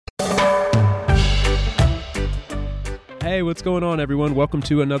Hey, what's going on, everyone? Welcome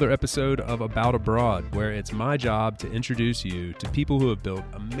to another episode of About Abroad, where it's my job to introduce you to people who have built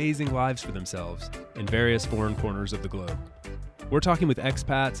amazing lives for themselves in various foreign corners of the globe. We're talking with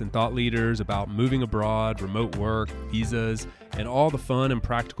expats and thought leaders about moving abroad, remote work, visas, and all the fun and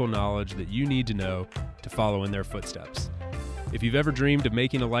practical knowledge that you need to know to follow in their footsteps. If you've ever dreamed of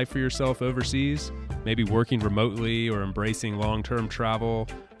making a life for yourself overseas, maybe working remotely or embracing long-term travel,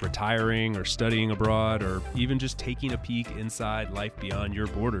 retiring or studying abroad, or even just taking a peek inside life beyond your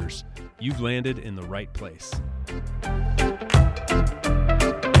borders, you've landed in the right place.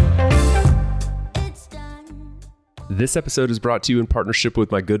 This episode is brought to you in partnership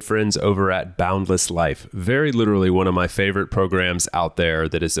with my good friends over at Boundless Life. Very literally one of my favorite programs out there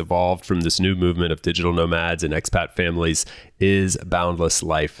that has evolved from this new movement of digital nomads and expat families is Boundless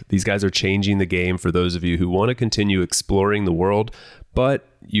Life. These guys are changing the game for those of you who want to continue exploring the world, but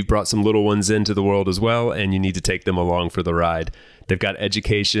you've brought some little ones into the world as well, and you need to take them along for the ride. They've got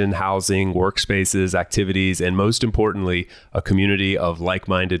education, housing, workspaces, activities, and most importantly, a community of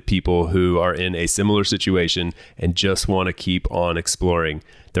like-minded people who are in a similar situation and just want to keep on exploring.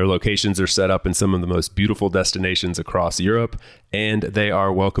 Their locations are set up in some of the most beautiful destinations across Europe, and they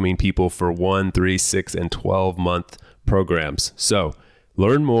are welcoming people for 1, 3, 6, and 12-month programs. So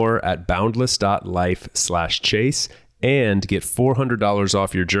learn more at boundless.life/chase and get $400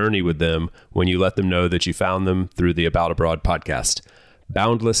 off your journey with them when you let them know that you found them through the About Abroad podcast.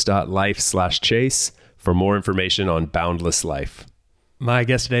 Boundless.life/chase for more information on Boundless Life. My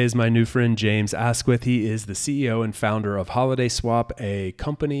guest today is my new friend, James Asquith. He is the CEO and founder of Holiday Swap, a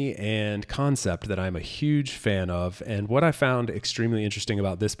company and concept that I'm a huge fan of. And what I found extremely interesting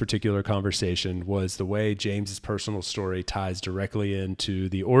about this particular conversation was the way James's personal story ties directly into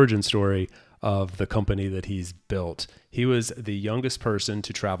the origin story of the company that he's built. He was the youngest person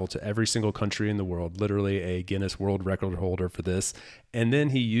to travel to every single country in the world, literally a Guinness World Record holder for this. And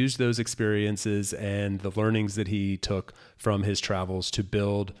then he used those experiences and the learnings that he took from his travels to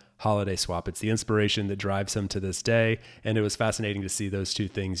build Holiday Swap. It's the inspiration that drives him to this day. And it was fascinating to see those two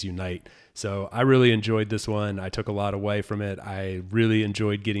things unite. So I really enjoyed this one. I took a lot away from it. I really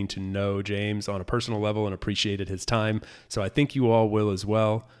enjoyed getting to know James on a personal level and appreciated his time. So I think you all will as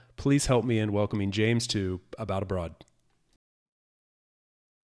well. Please help me in welcoming James to About Abroad.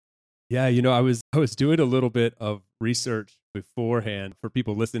 Yeah, I was doing a little bit of research beforehand. For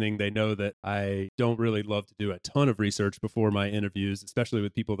people listening, they know that I don't really love to do a ton of research before my interviews, especially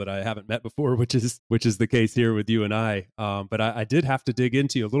with people that I haven't met before, which is the case here with you and I. But I did have to dig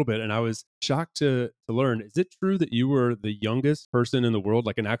into you a little bit, and I was shocked to learn. Is it true that you were the youngest person in the world,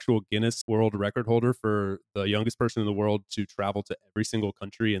 like an actual Guinness World Record holder for the youngest person in the world to travel to every single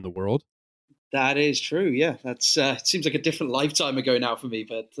country in the world? That is true. Yeah, that's it seems like a different lifetime ago now for me,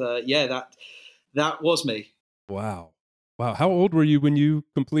 but yeah, that was me. Wow. How old were you when you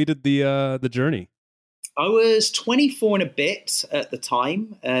completed the journey? I was 24 and a bit at the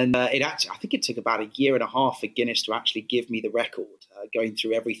time, and I think it took about a year and a half for Guinness to actually give me the record, going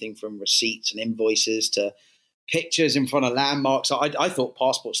through everything from receipts and invoices to pictures in front of landmarks. I thought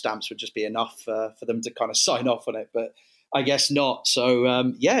passport stamps would just be enough for them to kind of sign off on it, but I guess not.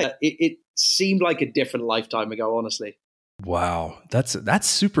 So yeah, it seemed like a different lifetime ago, honestly. Wow. That's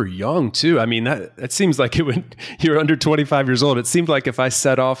super young too. I mean, that seems like you're under 25 years old. It seemed like if I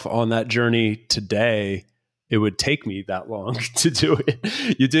set off on that journey today, it would take me that long to do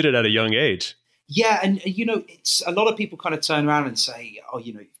it. You did it at a young age. Yeah. And, it's a lot of people kind of turn around and say, oh,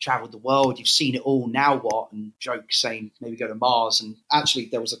 you've traveled the world, you've seen it all, now what? And joke saying maybe go to Mars. And actually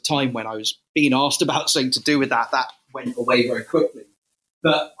there was a time when I was being asked about something to do with that went away very quickly.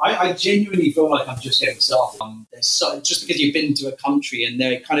 But I genuinely feel like I'm just getting started. Just because you've been to a country, and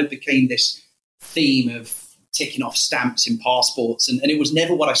there kind of became this theme of ticking off stamps in passports, and it was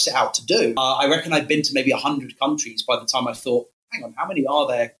never what I set out to do. I reckon I'd been to maybe 100 countries by the time I thought, hang on, how many are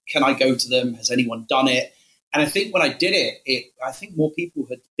there? Can I go to them? Has anyone done it? And I think when I did it, I think more people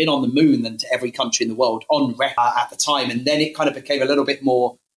had been on the moon than to every country in the world on record at the time. And then it kind of became a little bit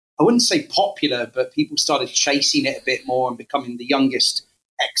more, I wouldn't say popular, but people started chasing it a bit more and becoming the youngest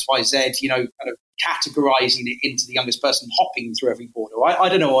XYZ, kind of categorizing it into the youngest person hopping through every border. I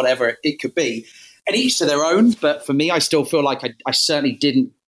don't know, whatever it could be. And each to their own. But for me, I still feel like I certainly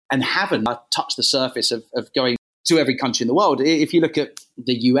didn't and haven't touched the surface of going to every country in the world. If you look at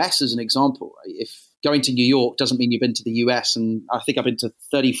the US as an example, if going to New York doesn't mean you've been to the US, and I think I've been to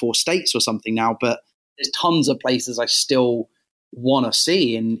 34 states or something now, but there's tons of places I still want to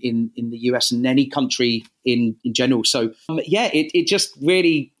see in the US and any country in general. So it just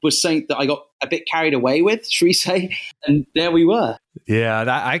really was something that I got a bit carried away with, should we say? And there we were. Yeah,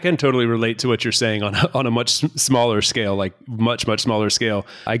 I can totally relate to what you're saying on a much smaller scale, like much smaller scale.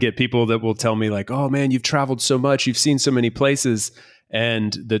 I get people that will tell me like, "Oh man, you've traveled so much, you've seen so many places."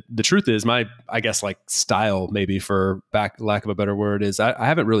 And the truth is, my, I guess, like style, maybe for lack of a better word, is I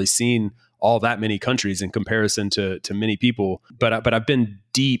haven't really seen all that many countries in comparison to many people, but I've been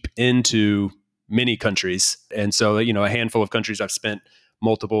deep into many countries, and so a handful of countries I've spent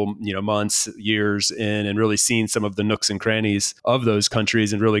multiple months, years in, and really seen some of the nooks and crannies of those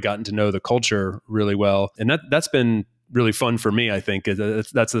countries, and really gotten to know the culture really well, and that's been really fun for me. I think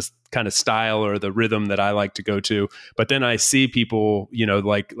that's the kind of style or the rhythm that I like to go to. But then I see people,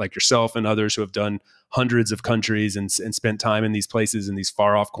 like yourself and others who have done hundreds of countries and spent time in these places in these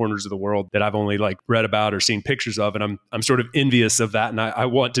far off corners of the world that I've only like read about or seen pictures of. And I'm sort of envious of that. And I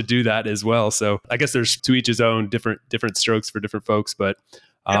want to do that as well. So I guess there's to each his own, different strokes for different folks. But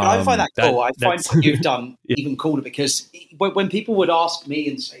I find that cool. I find what you've done even cooler, because when people would ask me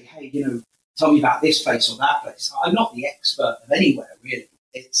and say, hey, tell me about this place or that place, I'm not the expert of anywhere, really.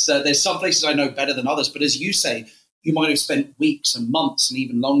 It's there's some places I know better than others. But as you say, you might have spent weeks and months and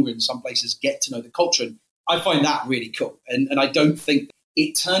even longer in some places get to know the culture. And I find that really cool. And I don't think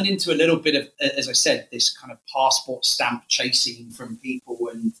it turned into a little bit of, as I said, this kind of passport stamp chasing from people.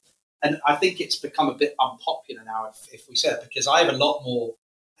 And I think it's become a bit unpopular now, if we say that, because I have a lot more,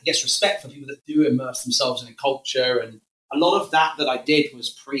 I guess, respect for people that do immerse themselves in a culture. And a lot of that I did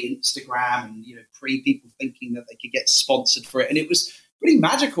was pre-Instagram and, pre-people thinking that they could get sponsored for it. And it was pretty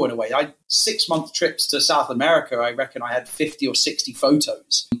magical in a way. 6-month trips to South America, I reckon I had 50 or 60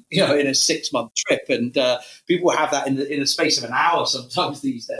 photos, in a 6-month trip. And people have that in the space of an hour sometimes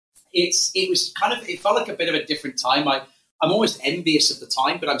these days. It felt like a bit of a different time. I'm almost envious of the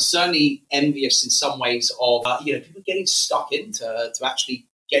time, but I'm certainly envious in some ways of, people getting stuck into actually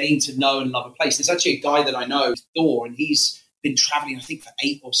getting to know and love a place. There's actually a guy that I know, Thor, and he's been traveling, I think, for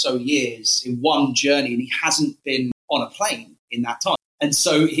 8 or so years in one journey, and he hasn't been on a plane in that time. And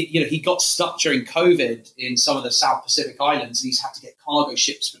so, he got stuck during COVID in some of the South Pacific islands, and he's had to get cargo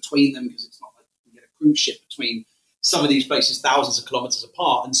ships between them, because it's not like you can get a cruise ship between some of these places thousands of kilometers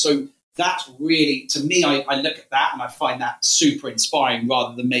apart. And so that's really, to me, I look at that and I find that super inspiring,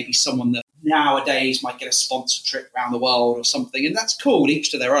 rather than maybe someone that nowadays might get a sponsored trip around the world or something. And that's cool,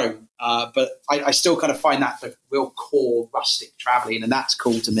 each to their own. But I still kind of find that the real core rustic traveling, and that's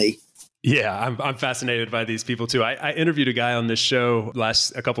cool to me. Yeah, I'm fascinated by these people too. I interviewed a guy on this show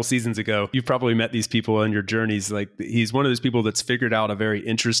a couple seasons ago. You've probably met these people on your journeys. Like, he's one of those people that's figured out a very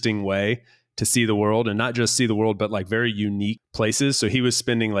interesting way to see the world, and not just see the world, but like very unique places. So he was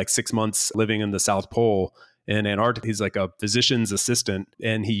spending like 6 months living in the South Pole in Antarctica. He's like a physician's assistant,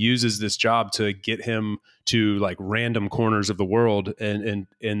 and he uses this job to get him to like random corners of the world and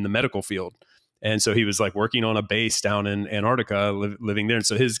in the medical field. And so he was like working on a base down in Antarctica, living there. And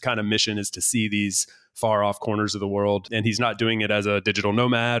so his kind of mission is to see these far off corners of the world. And he's not doing it as a digital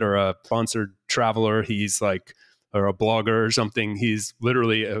nomad or a sponsored traveler. He's like, or a blogger or something. He's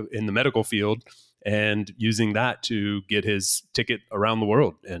literally in the medical field and using that to get his ticket around the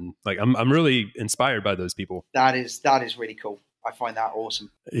world. And like, I'm really inspired by those people. That is really cool. I find that awesome.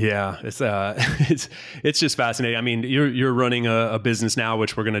 Yeah, it's just fascinating. I mean, you're running a business now,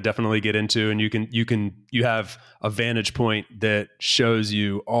 which we're going to definitely get into, and you have a vantage point that shows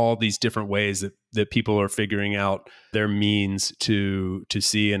you all these different ways that people are figuring out their means to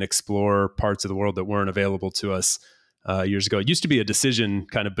see and explore parts of the world that weren't available to us years ago. It used to be a decision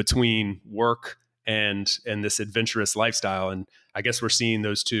kind of between work and this adventurous lifestyle, and I guess we're seeing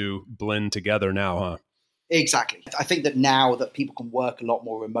those two blend together now, huh? Exactly. I think that now that people can work a lot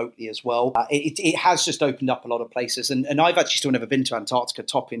more remotely as well, it has just opened up a lot of places. And I've actually still never been to Antarctica,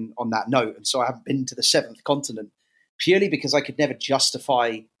 topping on that note. And so I haven't been to the 7th continent, purely because I could never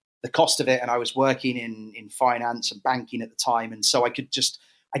justify the cost of it. And I was working in finance and banking at the time. And so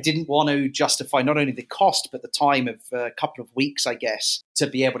I didn't want to justify not only the cost, but the time of a couple of weeks, I guess, to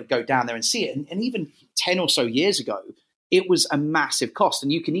be able to go down there and see it. And even 10 or so years ago, it was a massive cost.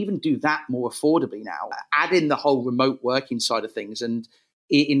 And you can even do that more affordably now. Add in the whole remote working side of things. And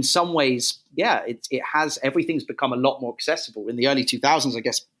in some ways, everything's become a lot more accessible. In the early 2000s, I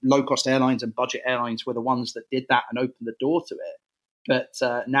guess low-cost airlines and budget airlines were the ones that did that and opened the door to it.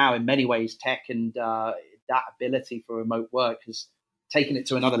 But now, in many ways, tech and that ability for remote work has taken it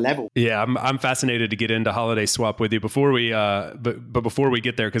to another level. Yeah, I'm fascinated to get into Holiday Swap with you. Before we, but before we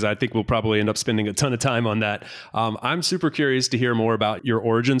get there, because I think we'll probably end up spending a ton of time on that. I'm super curious to hear more about your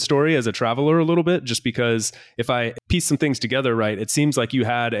origin story as a traveler a little bit, just because if I piece some things together, right, it seems like you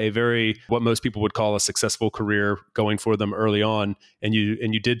had a very, what most people would call a successful career going for them early on, and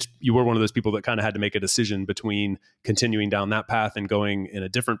you were one of those people that kind of had to make a decision between continuing down that path and going in a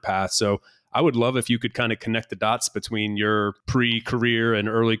different path. So I would love if you could kind of connect the dots between your pre-career and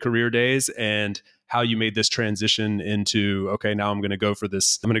early career days and how you made this transition into, okay, now I'm going to go for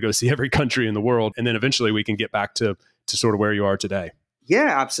this. I'm going to go see every country in the world. And then eventually we can get back to sort of where you are today.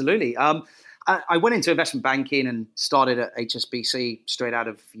 Yeah, absolutely. I went into investment banking and started at HSBC straight out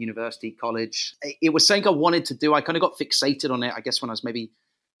of university, college. It was something I wanted to do. I kind of got fixated on it, I guess, when I was maybe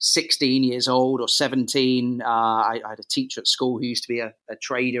 16 years old or 17. I had a teacher at school who used to be a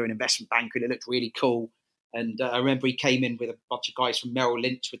trader and investment banker, and it looked really cool. And I remember he came in with a bunch of guys from Merrill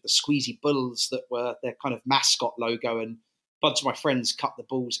Lynch with the squeezy bulls that were their kind of mascot logo. And a bunch of my friends cut the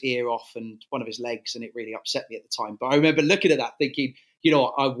bull's ear off and one of his legs, and it really upset me at the time. But I remember looking at that thinking, you know,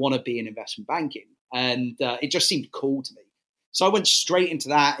 I want to be in investment banking. And it just seemed cool to me. So I went straight into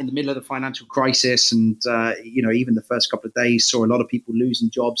that in the middle of the financial crisis. And, even the first couple of days saw a lot of people losing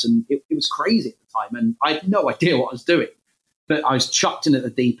jobs, and it was crazy at the time. And I had no idea what I was doing, but I was chucked in at the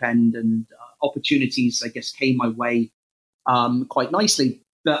deep end, and opportunities, I guess, came my way quite nicely.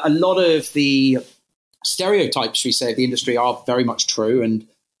 But a lot of the stereotypes, we say, of the industry are very much true. And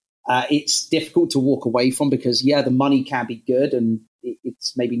it's difficult to walk away from because, the money can be good, and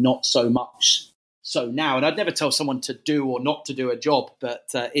it's maybe not so much so now. And I'd never tell someone to do or not to do a job, but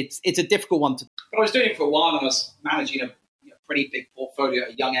it's a difficult one. But I was doing it for a while, and I was managing a pretty big portfolio at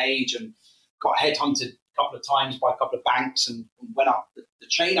a young age, and got headhunted a couple of times by a couple of banks and went up the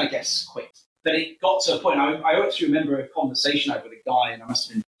chain, I guess, quick. But it got to a point, I actually remember a conversation I had with a guy, and I must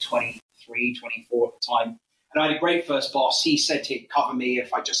have been 23, 24 at the time. And I had a great first boss. He said he'd cover me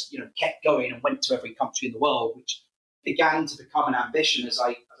if I just, kept going and went to every country in the world, which began to become an ambition as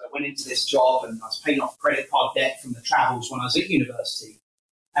I went into this job, and I was paying off credit card debt from the travels when I was at university.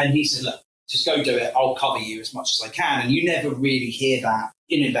 And he said, look, just go do it. I'll cover you as much as I can. And you never really hear that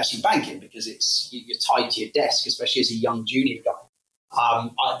in investment banking because you're tied to your desk, especially as a young junior guy.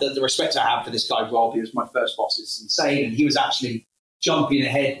 The respect I have for this guy, Rob, he was my first boss, is insane. And he was actually jumping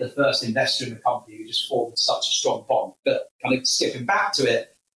ahead, the first investor in the company who just formed such a strong bond. But kind of skipping back to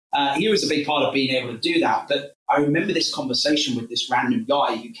it, he was a big part of being able to do that. But I remember this conversation with this random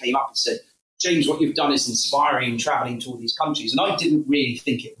guy who came up and said, James, what you've done is inspiring, traveling to all these countries. And I didn't really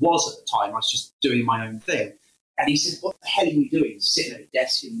think it was at the time. I was just doing my own thing. And he said, what the hell are you doing, sitting at a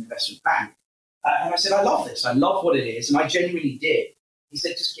desk in an investment bank? And I said, I love this. I love what it is. And I genuinely did. He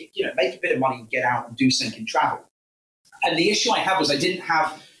said, just make a bit of money and get out and do something and travel. And the issue I had was I didn't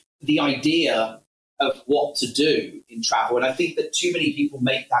have the idea of what to do in travel. And I think that too many people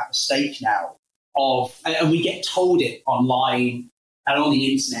make that mistake now and we get told it online and on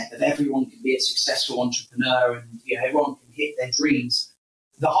the internet that everyone can be a successful entrepreneur and everyone can hit their dreams.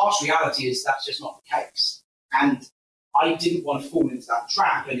 The harsh reality is that's just not the case. And I didn't want to fall into that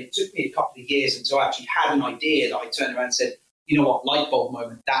trap. And it took me a couple of years until I actually had an idea that I turned around and said, you know what, light bulb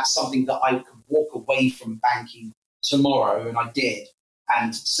moment, that's something that I could walk away from banking tomorrow. And I did,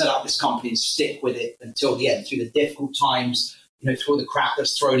 and set up this company and stick with it until the end, through the difficult times, through the crap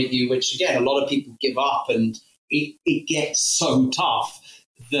that's thrown at you, which again, a lot of people give up, and it gets so tough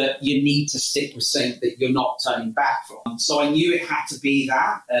that you need to stick with something that you're not turning back from. So I knew it had to be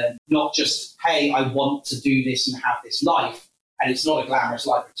that, not just, hey, I want to do this and have this life. And it's not a glamorous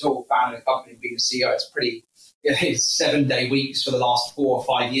life at all. Founding a company and being a CEO, it's 7-day weeks for the last 4 or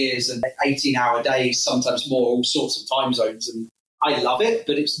 5 years and 18-hour days, sometimes more, all sorts of time zones. And I love it,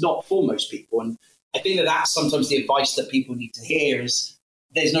 but it's not for most people. And I think that that's sometimes the advice that people need to hear is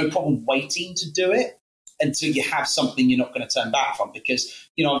there's no problem waiting to do it until you have something you're not going to turn back from. Because,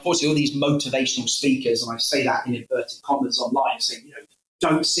 unfortunately, all these motivational speakers, and I say that in inverted commas online, saying,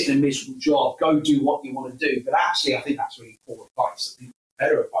 don't sit in a miserable job, go do what you want to do. But actually, I think that's really poor advice. I think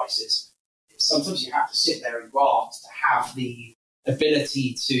better advice is sometimes you have to sit there and graft to have the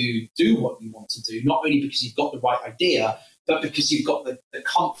ability to do what you want to do, not only because you've got the right idea, but because you've got the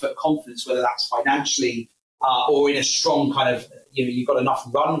comfort, confidence, whether that's financially or in a strong kind of, you've got enough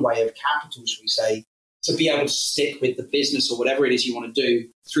runway of capital, shall we say, to be able to stick with the business or whatever it is you want to do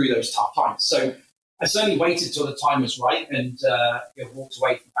through those tough times. So I certainly waited till the time was right and walked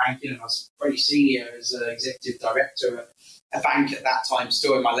away from banking. And I was pretty senior as an executive director at a bank at that time,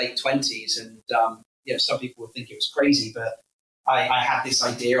 still in my late 20s. And some people would think it was crazy, but I had this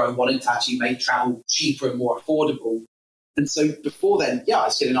idea. I wanted to actually make travel cheaper and more affordable. And so before then, I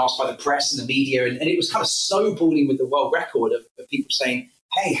was getting asked by the press and the media, and it was kind of snowballing with the world record of people saying,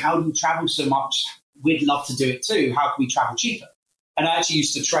 hey, how do you travel so much? We'd love to do it too. How can we travel cheaper? And I actually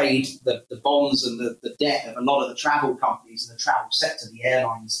used to trade the bonds and the debt of a lot of the travel companies in the travel sector, the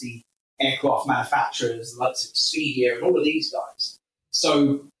airlines, the aircraft manufacturers, the likes of Expedia and all of these guys.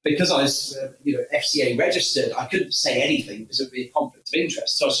 So because I was FCA registered, I couldn't say anything because it would be a conflict of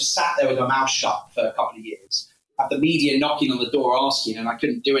interest. So I was just sat there with my mouth shut for a couple of years. Had the media knocking on the door asking, and I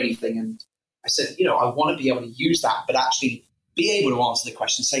couldn't do anything. And I said, I want to be able to use that, but actually be able to answer the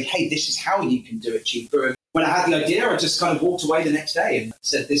question, say, hey, this is how you can do it cheaper. And when I had the idea, I just kind of walked away the next day and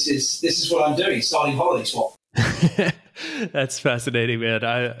said, this is what I'm doing, starting Holiday Swap. That's fascinating, man.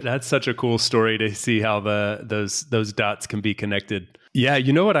 That's such a cool story to see how those dots can be connected. Yeah,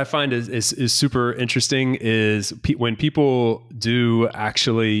 what I find is super interesting is when people do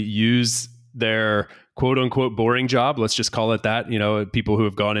actually use their quote unquote boring job, let's just call it that, people who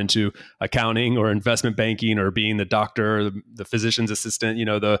have gone into accounting or investment banking or being the doctor, the physician's assistant,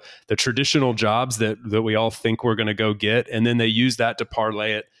 the traditional jobs that we all think we're going to go get. And then they use that to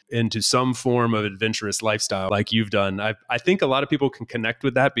parlay it into some form of adventurous lifestyle like you've done. I think a lot of people can connect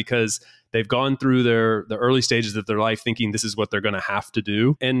with that because they've gone through the early stages of their life thinking this is what they're going to have to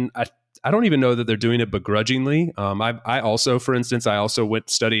do. And I don't even know that they're doing it begrudgingly. I also, for instance,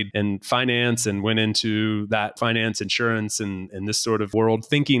 studied in finance and went into that finance, insurance, and this sort of world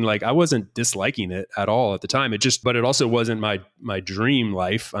thinking like I wasn't disliking it at all at the time. But it also wasn't my dream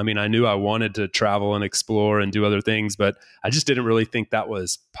life. I mean, I knew I wanted to travel and explore and do other things, but I just didn't really think that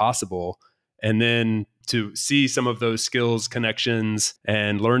was possible. And then to see some of those skills, connections,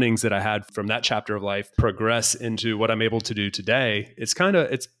 and learnings that I had from that chapter of life progress into what I'm able to do today, it's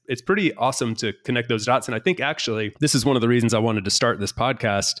pretty awesome to connect those dots. And I think actually this is one of the reasons I wanted to start this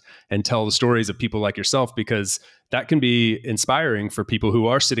podcast and tell the stories of people like yourself, because that can be inspiring for people who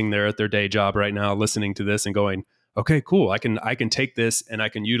are sitting there at their day job right now, listening to this and going, okay, cool. I can take this and I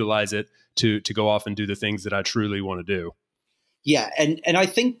can utilize it to go off and do the things that I truly want to do. Yeah, and I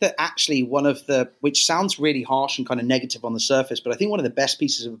think that actually which sounds really harsh and kind of negative on the surface, but I think one of the best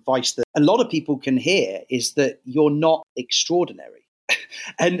pieces of advice that a lot of people can hear is that you're not extraordinary.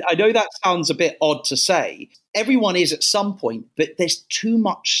 And I know that sounds a bit odd to say. Everyone is at some point, but there's too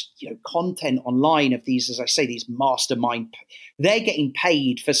much content online of these, as I say, these mastermind. They're getting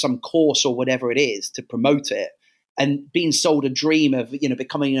paid for some course or whatever it is to promote it. And being sold a dream of,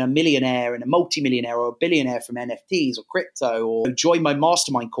 becoming a millionaire and a multimillionaire or a billionaire from NFTs or crypto, or join my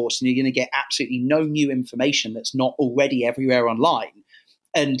mastermind course and you're going to get absolutely no new information that's not already everywhere online,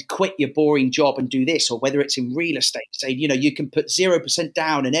 and quit your boring job and do this. Or whether it's in real estate, saying, you can put 0%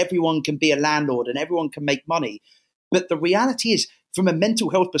 down and everyone can be a landlord and everyone can make money. But the reality is, from a mental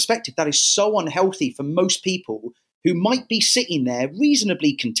health perspective, that is so unhealthy for most people who might be sitting there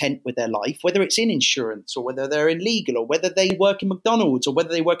reasonably content with their life, whether it's in insurance or whether they're in legal or whether they work in McDonald's or whether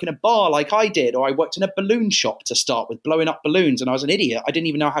they work in a bar like I did, or I worked in a balloon shop to start with, blowing up balloons. And I was an idiot. I didn't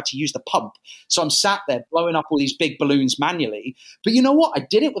even know how to use the pump. So I'm sat there blowing up all these big balloons manually. But you know what? I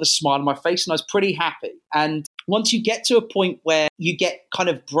did it with a smile on my face and I was pretty happy. And once you get to a point where you get kind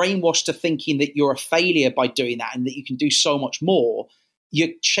of brainwashed to thinking that you're a failure by doing that and that you can do so much more, you're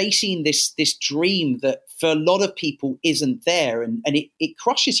chasing this dream that for a lot of people isn't there, and it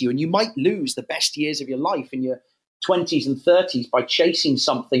crushes you, and you might lose the best years of your life in your 20s and 30s by chasing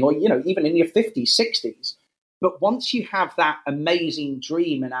something, or even in your 50s, 60s. But once you have that amazing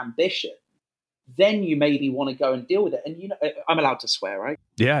dream and ambition, then you maybe want to go and deal with it. And I'm allowed to swear, right?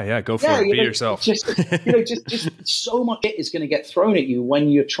 Yeah, go for it. Be yourself. Just so much shit is going to get thrown at you when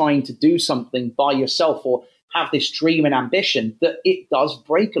you're trying to do something by yourself or have this dream and ambition, that it does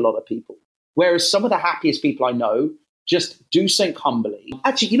break a lot of people. Whereas some of the happiest people I know just do something humbly.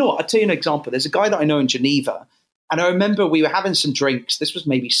 Actually, you know what? I'll tell you an example. There's a guy that I know in Geneva, and I remember we were having some drinks. This was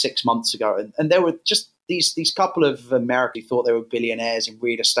maybe 6 months ago, and there were just these couple of Americans who thought they were billionaires in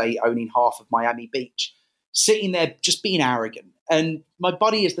real estate, owning half of Miami Beach, sitting there just being arrogant. And my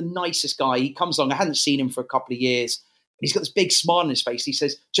buddy is the nicest guy. He comes along. I hadn't seen him for a couple of years. He's got this big smile on his face. He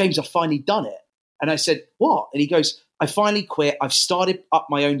says, "James, I've finally done it." And I said, "What?" And he goes, "I finally quit. I've started up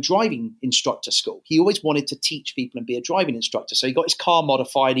my own driving instructor school." He always wanted to teach people and be a driving instructor. So he got his car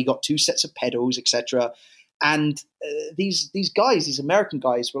modified. He got 2 sets of pedals, etc. And these guys, these American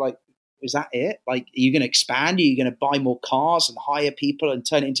guys, were like, "Is that it? Like, are you going to expand? Are you going to buy more cars and hire people and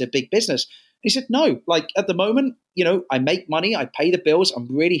turn it into a big business?" And he said, "No, like at the moment, I make money. I pay the bills. I'm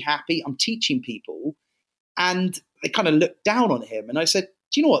really happy. I'm teaching people." And they kind of looked down on him. And I said,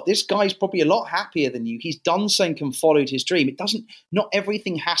 "Do you know what? This guy's probably a lot happier than you. He's done something and followed his dream. Not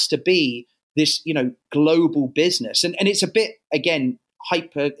everything has to be this, global business. And it's a bit, again,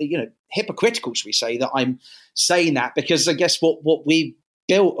 hypocritical, should we say, that I'm saying that, because I guess what we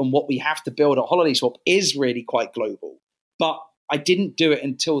built and what we have to build at Holiday Swap is really quite global. But I didn't do it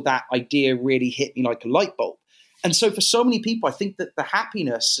until that idea really hit me like a light bulb. And so for so many people, I think that the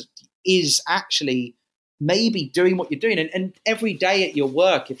happiness is actually maybe doing what you're doing. And every day at your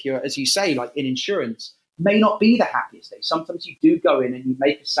work, if you're, as you say, like in insurance, may not be the happiest day. Sometimes you do go in and you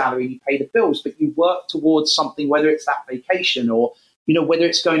make a salary and you pay the bills, but you work towards something, whether it's that vacation or, whether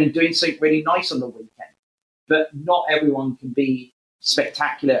it's going and doing something really nice on the weekend. But not everyone can be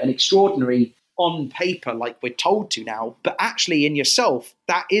spectacular and extraordinary on paper like we're told to now. But actually in yourself,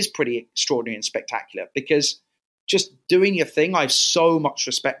 that is pretty extraordinary and spectacular, because just doing your thing, I have so much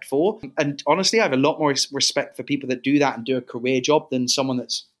respect for. And honestly, I have a lot more respect for people that do that and do a career job than someone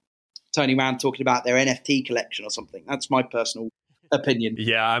that's turning around talking about their NFT collection or something. That's my personal opinion.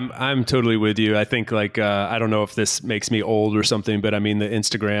 Yeah, I'm totally with you. I think I don't know if this makes me old or something, but I mean the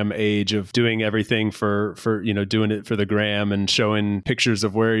Instagram age of doing everything for doing it for the gram and showing pictures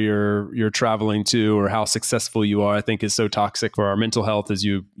of where you're traveling to or how successful you are, I think is so toxic for our mental health, as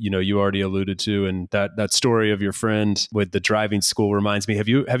you already alluded to. And that story of your friend with the driving school reminds me. Have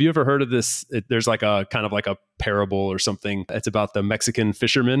you ever heard of this? There's like a kind of like a parable or something. It's about the Mexican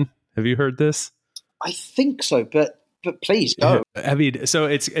fisherman. Have you heard this? I think so, but please go. So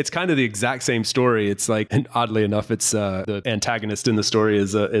it's kind of the exact same story. It's like, and oddly enough, it's the antagonist in the story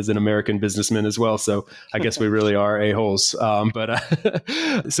is an American businessman as well. So I guess we really are a-holes.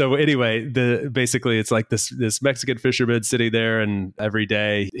 So anyway, basically it's like this Mexican fisherman sitting there, and every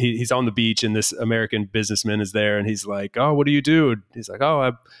day he's on the beach, and this American businessman is there, and he's like, "Oh, what do you do?" And he's like,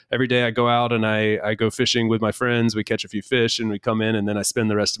 "Oh, every day I go out and I go fishing with my friends. We catch a few fish and we come in, and then I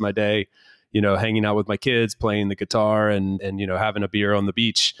spend the rest of my day hanging out with my kids, playing the guitar and having a beer on the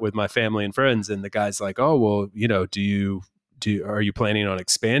beach with my family and friends." And the guy's like, "Oh, well, are you planning on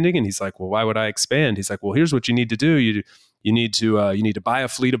expanding?" And he's like, "Well, why would I expand?" He's like, "Well, here's what you need to do. You need to buy a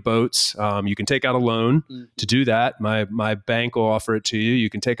fleet of boats. You can take out a loan to do that. My bank will offer it to you. You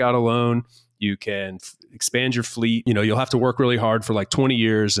can take out a loan. You can expand your fleet. You'll have to work really hard for like 20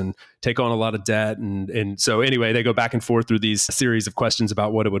 years and take on a lot of debt." And so anyway, they go back and forth through these series of questions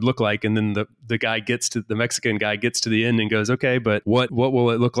about what it would look like. And then the Mexican guy gets to the end and goes, "Okay, but what will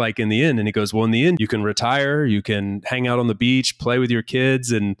it look like in the end?" And he goes, "Well, in the end, you can retire, you can hang out on the beach, play with your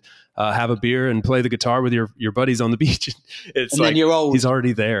kids, and have a beer and play the guitar with your buddies on the beach." It's and like, then you're old. He's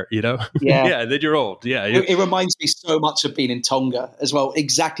already there, Yeah. Yeah, then you're old. Yeah. It reminds me so much of being in Tonga as well.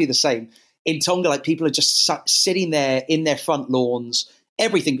 Exactly the same. In Tonga, like people are just sitting there in their front lawns.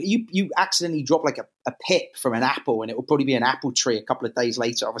 Everything you accidentally drop like a pip from an apple, and it will probably be an apple tree a couple of days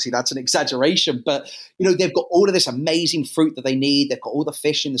later. Obviously, that's an exaggeration, but they've got all of this amazing fruit that they need. They've got all the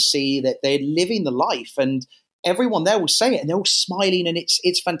fish in the sea. That they're living the life, and everyone there will say it, and they're all smiling, and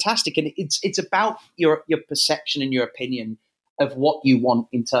it's fantastic. And it's about your perception and your opinion of what you want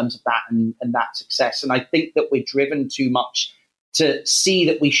in terms of that and that success. And I think that we're driven too much to see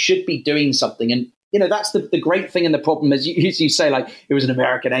that we should be doing something. And, that's the great thing and the problem, as you say, like it was an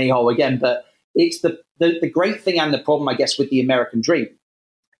American a-hole again, but it's the great thing and the problem, I guess, with the American dream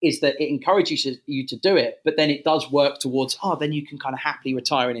is that it encourages you to do it, but then it does work towards, then you can kind of happily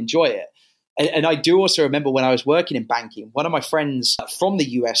retire and enjoy it. And I do also remember when I was working in banking, one of my friends from the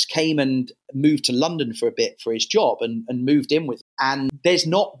US came and moved to London for a bit for his job and moved in with me. And there's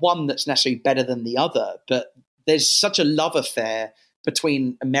not one that's necessarily better than the other, but there's such a love affair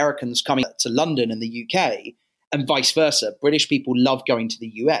between Americans coming to London and the UK and vice versa. British people love going to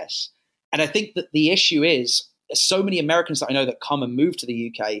the US. And I think that the issue is so many Americans that I know that come and move to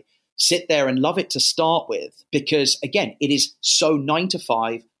the UK sit there and love it to start with, because again, it is so 9 to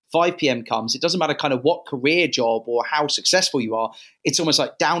 5 p.m. comes. It doesn't matter kind of what career job or how successful you are. It's almost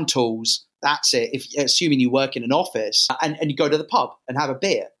like down tools. That's it. Assuming you work in an office and you go to the pub and have a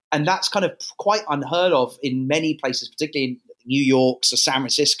beer. And that's kind of quite unheard of in many places, particularly in New York's or San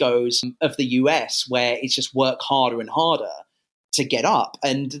Francisco's of the US, where it's just work harder and harder to get up.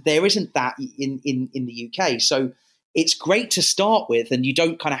 And there isn't that in the UK. So it's great to start with, and you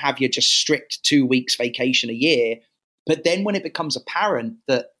don't kind of have your just strict 2 weeks vacation a year. But then when it becomes apparent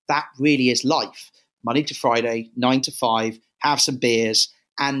that that really is life, Monday to Friday, 9 to 5, have some beers,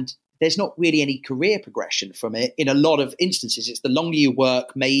 and there's not really any career progression from it. In a lot of instances, it's the longer you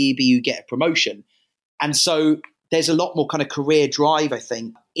work, maybe you get a promotion. And so there's a lot more kind of career drive, I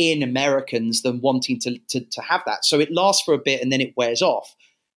think, in Americans than wanting to have that. So it lasts for a bit and then it wears off.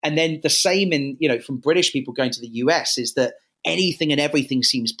 And then the same from British people going to the US is that anything and everything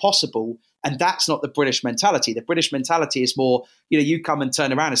seems possible. And that's not the British mentality. The British mentality is more, you come and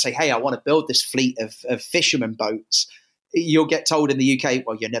turn around and say, hey, I want to build this fleet of fisherman boats. You'll get told in the UK,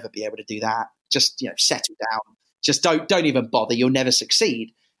 well, you'll never be able to do that. Just, settle down. Just don't even bother. You'll never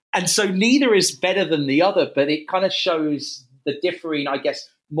succeed. And so neither is better than the other, but it kind of shows the differing, I guess,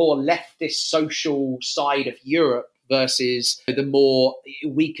 more leftist social side of Europe versus the more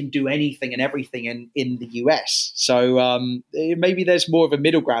we can do anything and everything in the US. So maybe there's more of a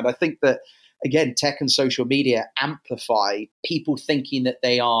middle ground. I think that, again, tech and social media amplify people thinking that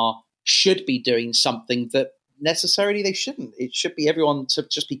they should be doing something that necessarily they shouldn't. It should be everyone to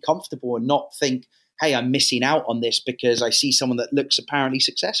just be comfortable and not think, hey, I'm missing out on this because I see someone that looks apparently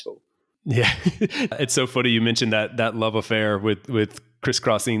successful. Yeah. It's so funny you mentioned that love affair with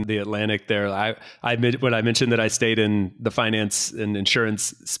crisscrossing the Atlantic there. When I mentioned that I stayed in the finance and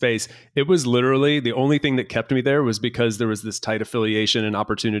insurance space, it was literally the only thing that kept me there was because there was this tight affiliation and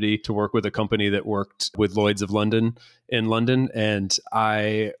opportunity to work with a company that worked with Lloyd's of London in London. And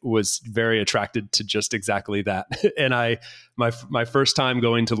I was very attracted to just exactly that. And my first time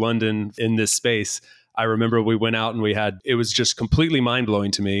going to London in this space, I remember we went out and it was just completely mind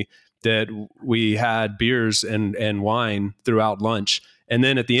blowing to me that we had beers and wine throughout lunch. And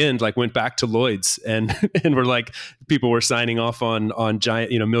then at the end, went back to Lloyd's and we're people were signing off on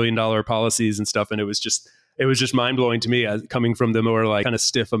giant, $1 million policies and stuff. And it was just mind blowing to me coming from the more kind of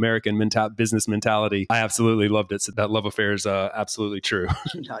stiff American business mentality. I absolutely loved it. So that love affair is absolutely true.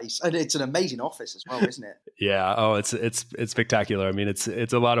 Nice. And it's an amazing office as well, isn't it? Yeah. Oh, it's spectacular. I mean, it's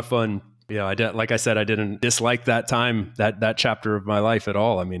a lot of fun. Like I said, I didn't dislike that time, that chapter of my life at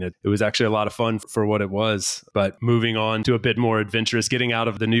all. I mean, it was actually a lot of fun for what it was. But moving on to a bit more adventurous, getting out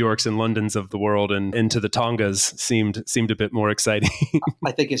of the New Yorks and Londons of the world and into the Tongas seemed a bit more exciting.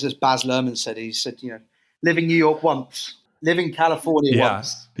 I think it's as Baz Luhrmann said. He said, living New York once, living California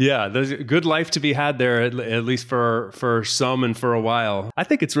once. Yeah, there's a good life to be had there, at least for some and for a while. I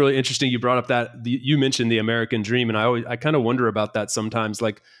think it's really interesting you brought up that you mentioned the American dream, and I kind of wonder about that sometimes,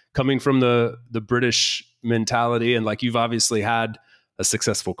 coming from the British mentality, and you've obviously had a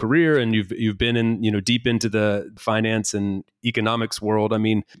successful career and you've been in deep into the finance and economics world. I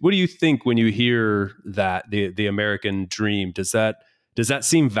mean, what do you think when you hear that the American dream? Does that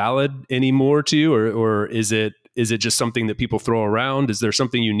seem valid anymore to you, or is it just something that people throw around? Is there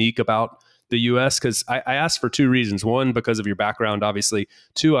something unique about the US? Because I asked for two reasons. One, because of your background, obviously.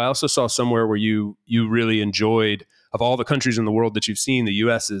 Two, I also saw somewhere where you really enjoyed, of all the countries in the world that you've seen, the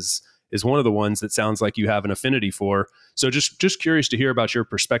US is one of the ones that sounds like you have an affinity for. So just curious to hear about your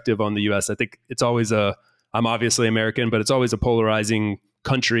perspective on the US. I think it's always I'm obviously American, but it's always a polarizing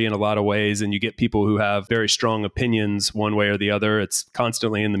country in a lot of ways. And you get people who have very strong opinions one way or the other. It's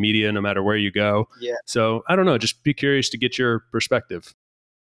constantly in the media, no matter where you go. Yeah. So I don't know, just be curious to get your perspective.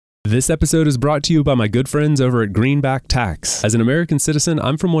 This episode is brought to you by my good friends over at Greenback Tax. As an American citizen,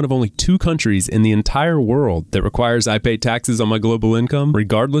 I'm from one of only 2 countries in the entire world that requires I pay taxes on my global income,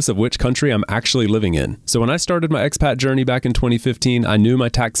 regardless of which country I'm actually living in. So when I started my expat journey back in 2015, I knew my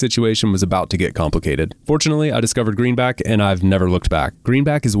tax situation was about to get complicated. Fortunately, I discovered Greenback and I've never looked back.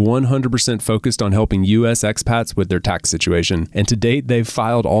 Greenback is 100% focused on helping U.S. expats with their tax situation. And to date, they've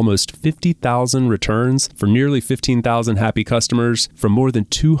filed almost 50,000 returns for nearly 15,000 happy customers from more than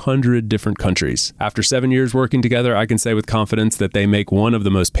 200 different countries. After 7 years working together, I can say with confidence that they make one of the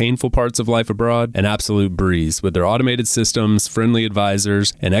most painful parts of life abroad an absolute breeze with their automated systems, friendly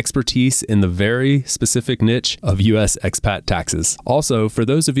advisors, and expertise in the very specific niche of U.S. expat taxes. Also, for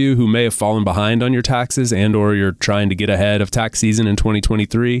those of you who may have fallen behind on your taxes and/or you're trying to get ahead of tax season in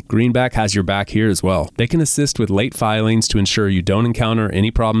 2023, Greenback has your back here as well. They can assist with late filings to ensure you don't encounter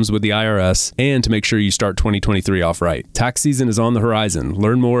any problems with the IRS and to make sure you start 2023 off right. Tax season is on the horizon.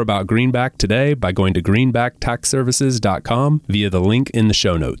 Learn more about Greenback today by going to greenbacktaxservices.com via the link in the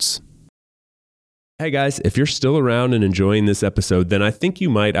show notes. Hey guys, if you're still around and enjoying this episode, then I think you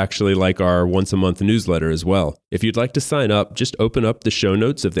might actually like our once a month newsletter as well. If you'd like to sign up, just open up the show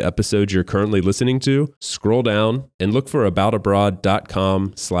notes of the episode you're currently listening to, scroll down, and look for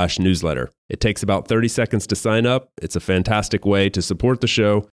aboutabroad.com/newsletter. It takes about 30 seconds to sign up. It's a fantastic way to support the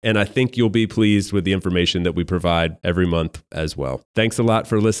show, and I think you'll be pleased with the information that we provide every month as well. Thanks a lot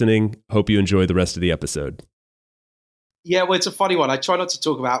for listening. Hope you enjoy the rest of the episode. Yeah, well, it's a funny one. I try not to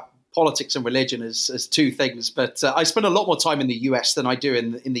talk about politics and religion as two things, but I spend a lot more time in the US than I do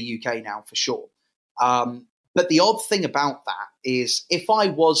in the UK now, for sure. But the odd thing about that is if I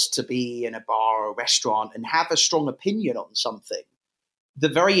was to be in a bar or a restaurant and have a strong opinion on something, the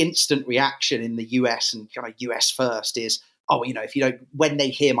very instant reaction in the US and kind of US first is, oh, if you don't, when they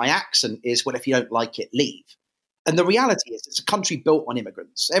hear my accent is, well, if you don't like it, leave. And the reality is it's a country built on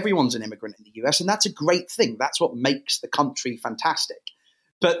immigrants. Everyone's an immigrant in the US, and that's a great thing. That's what makes the country fantastic.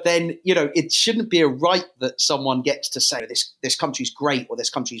 But then, it shouldn't be a right that someone gets to say this country's great or this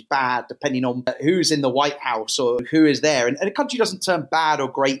country's bad, depending on who's in the White House or who is there. And a country doesn't turn bad or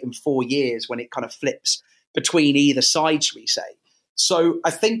great in 4 years when it kind of flips between either side, shall we say. So I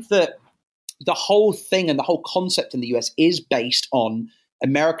think that the whole thing and the whole concept in the US is based on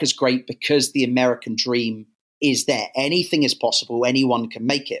America's great because the American dream is there. Anything is possible. Anyone can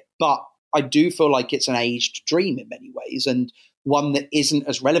make it. But I do feel like it's an aged dream in many ways, and one that isn't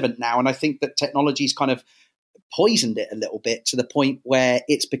as relevant now. And I think that technology's kind of poisoned it a little bit to the point where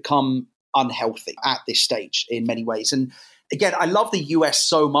it's become unhealthy at this stage in many ways. And again, I love the US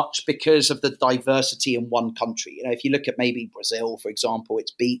so much because of the diversity in one country. If you look at maybe Brazil, for example,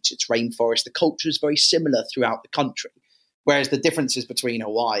 its beach, its rainforest, the culture is very similar throughout the country. Whereas the differences between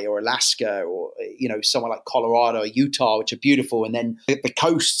Hawaii or Alaska or, somewhere like Colorado or Utah, which are beautiful, and then the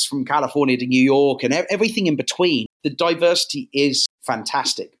coasts from California to New York and everything in between, the diversity is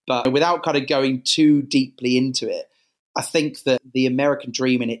fantastic. But without kind of going too deeply into it, I think that the American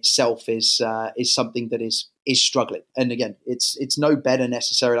dream in itself is something that is struggling. And again, it's no better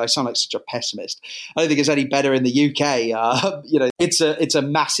necessarily. I sound like such a pessimist. I don't think it's any better in the UK. It's a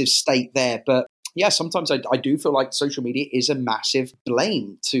massive state there, but yeah, sometimes I do feel like social media is a massive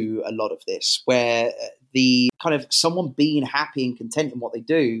blame to a lot of this, where the kind of someone being happy and content in what they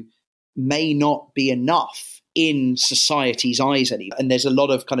do may not be enough in society's eyes anymore. And there's a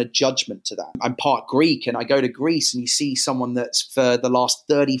lot of kind of judgment to that. I'm part Greek, and I go to Greece and you see someone that's for the last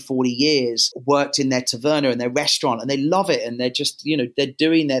 30, 40 years worked in their taverna and their restaurant, and they love it. And they're just, they're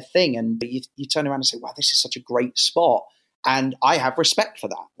doing their thing. And you turn around and say, wow, this is such a great spot. And I have respect for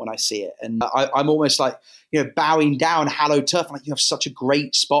that when I see it. And I'm almost like, bowing down, hello turf. I'm like, you have such a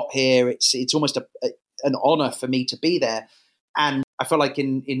great spot here. It's almost an honor for me to be there. And I feel like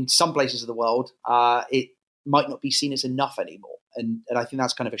in some places of the world, it might not be seen as enough anymore. And I think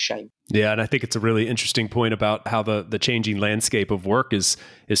that's kind of a shame. Yeah. And I think it's a really interesting point about how the changing landscape of work is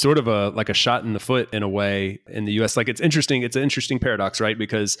sort of like a shot in the foot in a way in the US. Like it's interesting. It's an interesting paradox, right?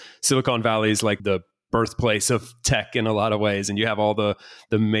 Because Silicon Valley is like the birthplace of tech in a lot of ways. And you have all the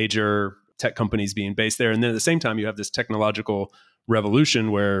major tech companies being based there. And then at the same time, you have this technological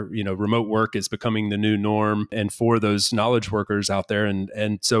revolution where, remote work is becoming the new norm. And for those knowledge workers out there.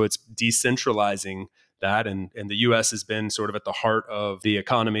 And so it's decentralizing that. And the US has been sort of at the heart of the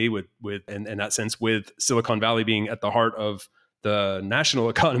economy with in that sense, with Silicon Valley being at the heart of the national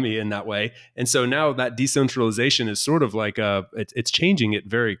economy in that way. And so now that decentralization is sort of like it's changing it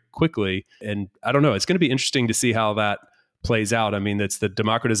very quickly. And I don't know, it's going to be interesting to see how that plays out. I mean, it's the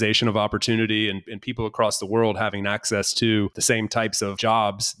democratization of opportunity and people across the world having access to the same types of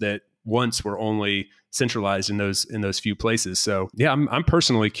jobs that once were only centralized in those few places. So yeah, I'm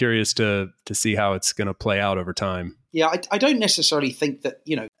personally curious to see how it's going to play out over time. Yeah, I don't necessarily think that,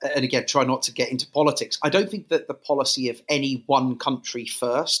 and again, try not to get into politics. I don't think that the policy of any one country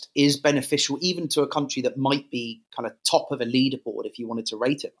first is beneficial, even to a country that might be kind of top of a leaderboard if you wanted to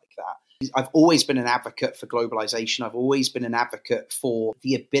rate it like that. I've always been an advocate for globalization. I've always been an advocate for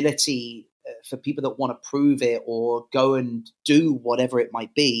the ability for people that want to prove it or go and do whatever it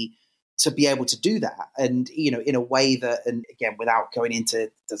might be to be able to do that. And, in a way that, and again, without going into,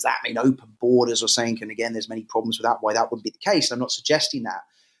 does that mean open borders or saying, and again, there's many problems with that, why that wouldn't be the case. I'm not suggesting that.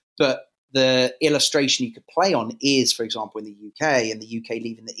 But the illustration you could play on is, for example, in the UK and the UK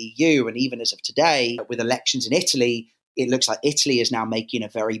leaving the EU. And even as of today, with elections in Italy, it looks like Italy is now making a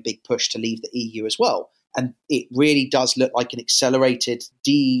very big push to leave the EU as well. And it really does look like an accelerated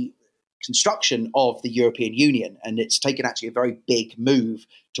deconstruction of the European Union. And it's taken actually a very big move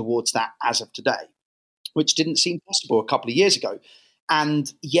towards that as of today, which didn't seem possible a couple of years ago.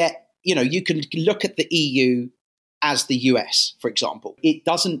 And yet, you can look at the EU as the US, for example. It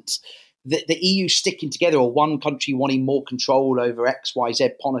doesn't, the EU sticking together or one country wanting more control over X, Y, Z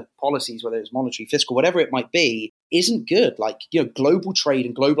policies, whether it's monetary, fiscal, whatever it might be, isn't good. Like, global trade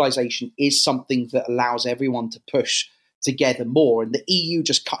and globalization is something that allows everyone to push together more. And the EU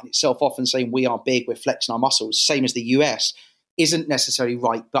just cutting itself off and saying, we are big, we're flexing our muscles, same as the US, isn't necessarily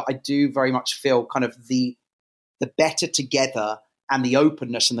right. But I do very much feel kind of the better together and the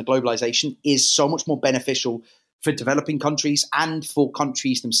openness and the globalization is so much more beneficial for developing countries and for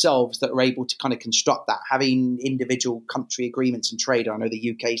countries themselves that are able to kind of construct that, having individual country agreements and trade. I know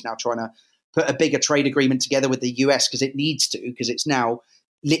the UK is now trying to put a bigger trade agreement together with the US because it needs to, because it's now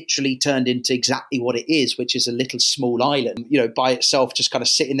literally turned into exactly what it is, which is a little small island, by itself, just kind of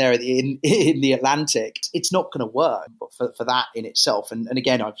sitting there in the Atlantic. It's not going to work for that in itself. And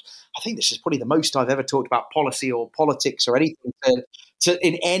again, I think this is probably the most I've ever talked about policy or politics or anything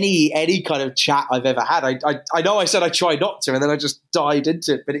in any kind of chat I've ever had. I know I said I try not to, and then I just dived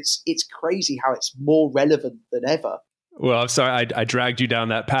into it, but it's crazy how it's more relevant than ever. Well, I'm sorry, I dragged you down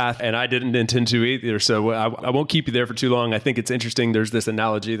that path, and I didn't intend to either, so I won't keep you there for too long. I think it's interesting. There's this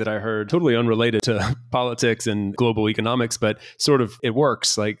analogy that I heard, totally unrelated to politics and global economics, but sort of it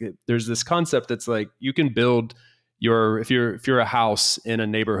works. Like there's this concept that's like you can build if you're a house in a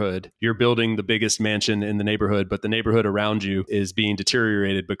neighborhood, you're building the biggest mansion in the neighborhood, but the neighborhood around you is being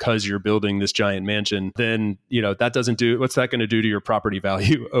deteriorated because you're building this giant mansion. Then, that doesn't what's that going to do to your property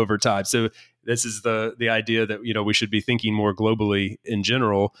value over time? So this is the idea that, we should be thinking more globally in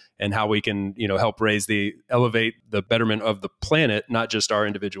general and how we can, help elevate the betterment of the planet, not just our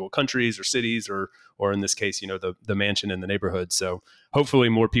individual countries or cities or in this case, the mansion in the neighborhood. So hopefully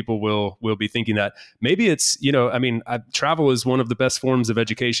more people will be thinking that. Maybe it's, travel is one of the best forms of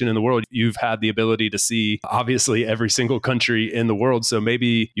education in the world. You've had the ability to see obviously every single country in the world. So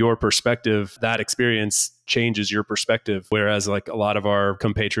maybe your perspective, that experience changes your perspective. Whereas like a lot of our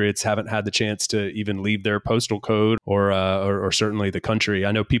compatriots haven't had the chance to even leave their postal code or certainly the country.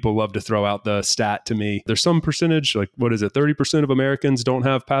 I know people love to throw out the stat to me. There's some percentage, like what is it? 30% of Americans don't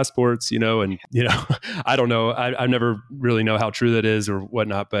have passports, and I don't know. I never really know how true that is or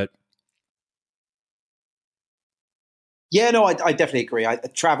whatnot, but yeah, no, I definitely agree.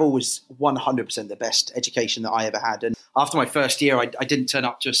 Travel was 100% the best education that I ever had. And after my first year, I didn't turn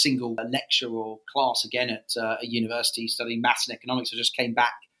up to a single lecture or class again at a university studying maths and economics. I just came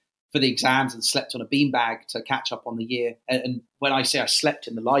back for the exams and slept on a beanbag to catch up on the year. And when I say I slept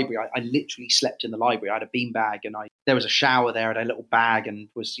in the library, I literally slept in the library. I had a beanbag and there was a shower there. I had a little bag and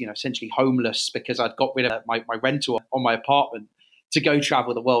was essentially homeless because I'd got rid of my rental on my apartment to go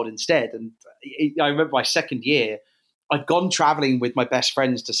travel the world instead. And I remember my second year, I'd gone traveling with my best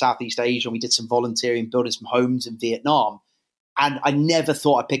friends to Southeast Asia, and we did some volunteering, building some homes in Vietnam. And I never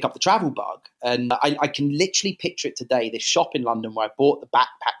thought I'd pick up the travel bug. And I can literally picture it today, this shop in London where I bought the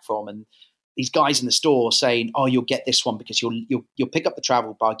backpack from, and these guys in the store saying, oh, you'll get this one because you'll pick up the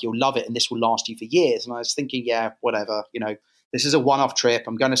travel bug, you'll love it, and this will last you for years. And I was thinking, yeah, whatever, this is a one-off trip.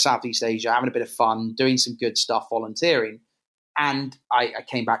 I'm going to Southeast Asia, having a bit of fun, doing some good stuff, volunteering. And I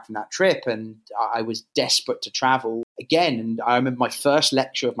came back from that trip and I was desperate to travel again. And I remember my first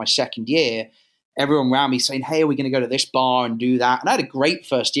lecture of my second year, everyone around me saying, hey, are we going to go to this bar and do that? And I had a great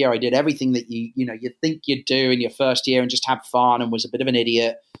first year. I did everything that you think you'd do in your first year and just have fun and was a bit of an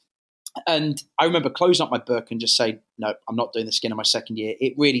idiot. And I remember closing up my book and just saying, no, I'm not doing this again in my second year.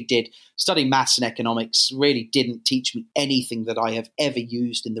 It really did. Studying maths and economics really didn't teach me anything that I have ever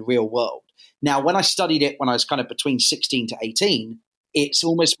used in the real world. Now, when I studied it when I was kind of between 16 to 18, it's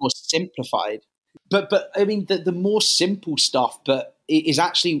almost more simplified. But I mean, the more simple stuff, but it is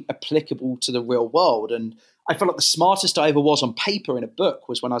actually applicable to the real world. And I felt like the smartest I ever was on paper in a book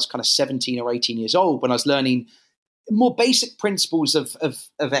was when I was kind of 17 or 18 years old, when I was learning more basic principles of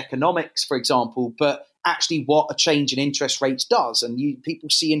economics, for example, but actually what a change in interest rates does. And people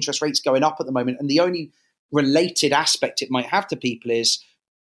see interest rates going up at the moment. And the only related aspect it might have to people is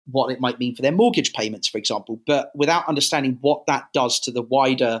what it might mean for their mortgage payments, for example, but without understanding what that does to the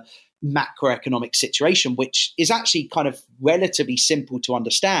wider macroeconomic situation, which is actually kind of relatively simple to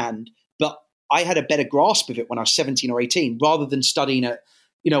understand. But I had a better grasp of it when I was 17 or 18, rather than studying at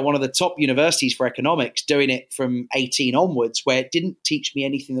one of the top universities for economics, doing it from 18 onwards, where it didn't teach me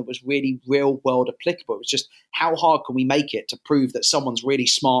anything that was really real world applicable. It was just how hard can we make it to prove that someone's really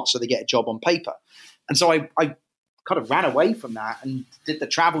smart so they get a job on paper. And so I kind of ran away from that and did the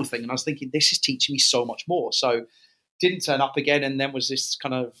travel thing. And I was thinking, this is teaching me so much more. So didn't turn up again. And then was this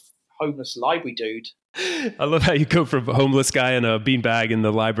kind of homeless library dude. I love how you go from a homeless guy in a beanbag in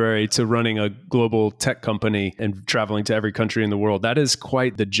the library to running a global tech company and traveling to every country in the world. That is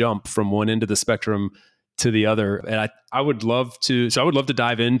quite the jump from one end of the spectrum to the other. And I would love to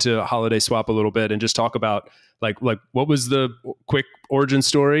dive into Holiday Swap a little bit and just talk about like what was the quick origin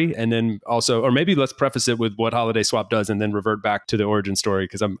story, and then also, or maybe let's preface it with what Holiday Swap does and then revert back to the origin story,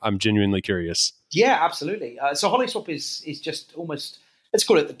 because I'm genuinely curious. Yeah, absolutely. So Holiday Swap is just almost, let's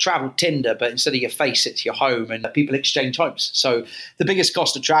call it the travel Tinder, but instead of your face, it's your home, and people exchange homes. So the biggest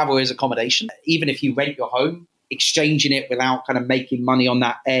cost of travel is accommodation. Even if you rent your home, exchanging it without kind of making money on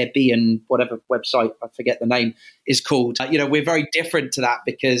that Airbnb, whatever website, I forget the name, is called. We're very different to that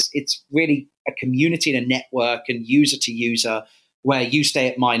because it's really a community and a network and user to user, where you stay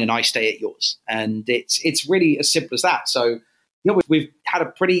at mine and I stay at yours. And it's really as simple as that. So We've had a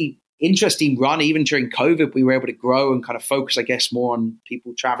pretty interesting run. Even during COVID, we were able to grow and kind of focus, I guess, more on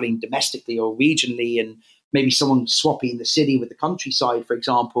people traveling domestically or regionally, and maybe someone swapping the city with the countryside, for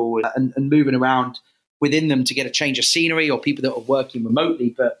example, and moving around within them to get a change of scenery, or people that are working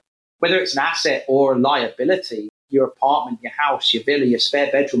remotely. But whether it's an asset or a liability, your apartment, your house, your villa, your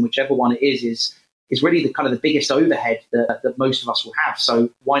spare bedroom, whichever one it is really the kind of the biggest overhead that most of us will have. So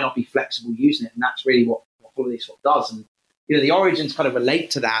why not be flexible using it? And that's really what Holiday Swap does. And the origins kind of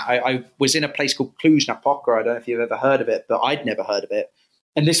relate to that. I was in a place called Cluj-Napoca. I don't know if you've ever heard of it, but I'd never heard of it.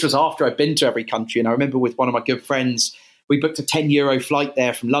 And this was after I'd been to every country. And I remember with one of my good friends, we booked a €10 flight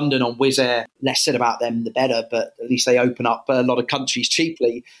there from London on Wizz Air. Less said about them, the better, but at least they open up a lot of countries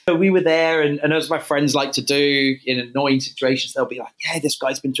cheaply. So we were there, and as my friends like to do in annoying situations, they'll be like, yeah, this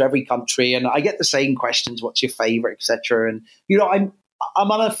guy's been to every country. And I get the same questions, what's your favorite, etc. And,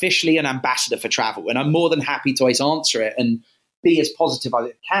 I'm unofficially an ambassador for travel, and I'm more than happy to always answer it and be as positive as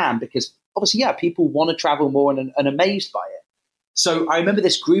I can, because obviously, people want to travel more and amazed by it. So I remember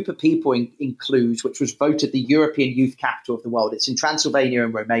this group of people in Cluj, which was voted the European Youth Capital of the World. It's in Transylvania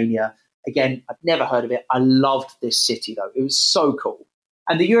and Romania. Again, I've never heard of it. I loved this city, though. It was so cool.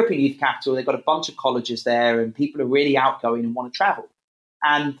 And the European Youth Capital, they've got a bunch of colleges there, and people are really outgoing and want to travel.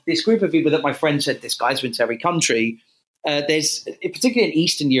 And this group of people that my friend said, this guy's been to every country. There's, particularly in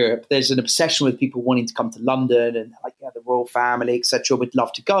Eastern Europe, there's an obsession with people wanting to come to London, and the royal family, etc. Would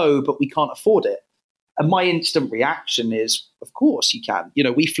love to go, but we can't afford it. And my instant reaction is, of course you can.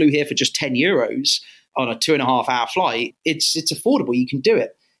 We flew here for just €10 on a 2.5-hour flight. It's affordable. You can do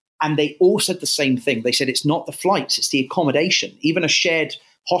it. And they all said the same thing. They said it's not the flights, it's the accommodation. Even a shared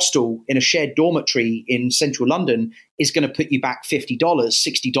hostel in a shared dormitory in central London is going to put you back $50,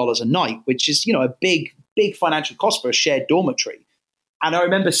 $60 a night, which is, a big financial cost for a shared dormitory. And I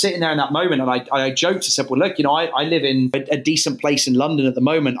remember sitting there in that moment, and I joked, I said, well, look, I live in a decent place in London at the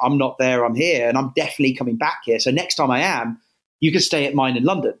moment. I'm not there, I'm here, and I'm definitely coming back here. So next time I am, you can stay at mine in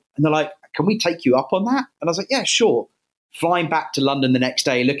London. And they're like, can we take you up on that? And I was like, yeah, sure. Flying back to London the next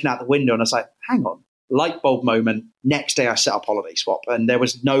day, looking out the window, and I was like, hang on, light bulb moment. Next day I set up Holiday Swap, and there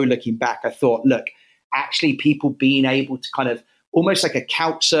was no looking back. I thought, look, actually people being able to kind of almost like a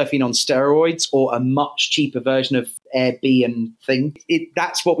couch surfing on steroids, or a much cheaper version of Airbnb thing.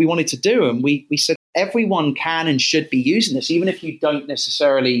 That's what we wanted to do. And we said everyone can and should be using this, even if you don't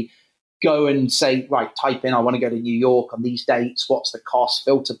necessarily go and say, right, type in, I want to go to New York on these dates. What's the cost?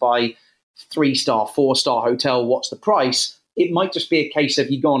 Filter by 3-star, 4-star hotel. What's the price? It might just be a case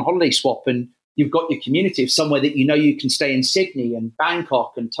of you go on Holiday Swap and you've got your community of somewhere that you can stay in Sydney and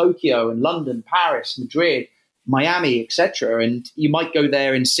Bangkok and Tokyo and London, Paris, Madrid, Miami, etc. And you might go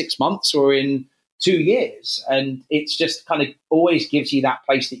there in 6 months or in 2 years. And it's just kind of always gives you that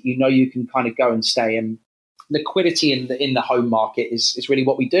place that you can kind of go and stay. And liquidity in the home market is really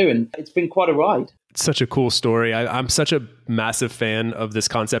what we do. And it's been quite a ride. It's such a cool story. I'm such a massive fan of this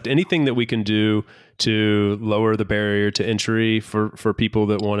concept. Anything that we can do to lower the barrier to entry for people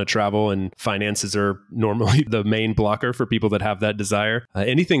that want to travel, and finances are normally the main blocker for people that have that desire.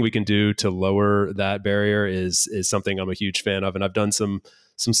 Anything we can do to lower that barrier is something I'm a huge fan of. And I've done some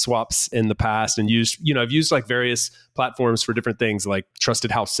swaps in the past, and I've used like various platforms for different things, like trusted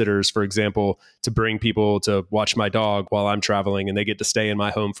house sitters, for example, to bring people to watch my dog while I'm traveling, and they get to stay in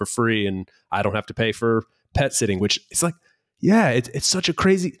my home for free, and I don't have to pay for pet sitting, which it's like, yeah, it's such a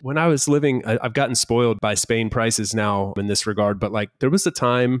crazy. When I was living, I've gotten spoiled by Spain prices now in this regard, but like there was a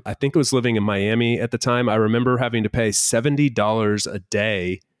time, I think I was living in Miami at the time, I remember having to pay $70 a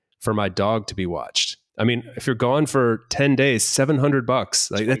day for my dog to be watched. I mean, if you're gone for 10 days,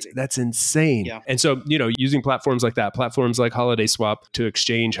 $700, like that's insane. Yeah. And so, using platforms like that, platforms like Holiday Swap to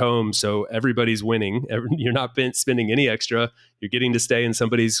exchange homes, so everybody's winning. You're not spending any extra. You're getting to stay in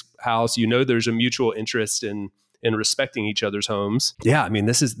somebody's house. There's a mutual interest in respecting each other's homes. Yeah, I mean,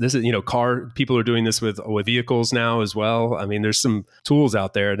 this is people are doing this with vehicles now as well. I mean, there's some tools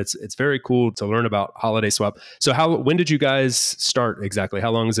out there, and it's very cool to learn about Holiday Swap. So when did you guys start exactly?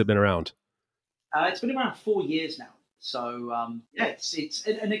 How long has it been around? It's been around 4 years now. So, it's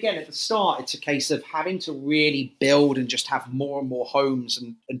and again, at the start, it's a case of having to really build and just have more and more homes,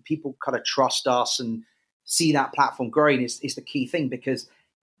 and people kind of trust us and see that platform growing is the key thing, because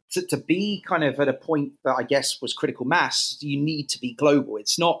to be kind of at a point that I guess was critical mass, you need to be global.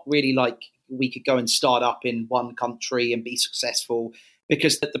 It's not really like we could go and start up in one country and be successful.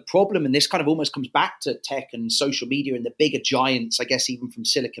 Because the problem, and this kind of almost comes back to tech and social media and the bigger giants, I guess, even from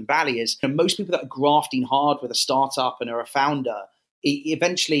Silicon Valley, is most people that are grafting hard with a startup and are a founder,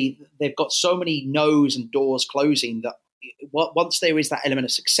 eventually they've got so many no's and doors closing that once there is that element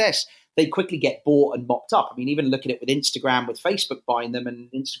of success, they quickly get bought and mopped up. I mean, even look at it with Instagram, with Facebook buying them, and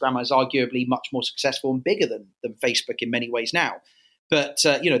Instagram is arguably much more successful and bigger than Facebook in many ways now. But,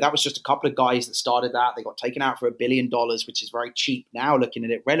 that was just a couple of guys that started that. They got taken out for $1 billion, which is very cheap now, looking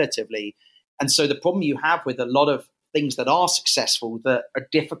at it relatively. And so the problem you have with a lot of things that are successful that are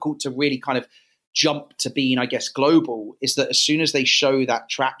difficult to really kind of jump to being, I guess, global, is that as soon as they show that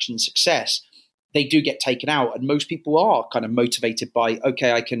traction success, they do get taken out. And most people are kind of motivated by,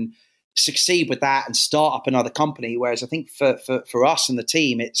 okay, I can succeed with that and start up another company. Whereas I think for us and the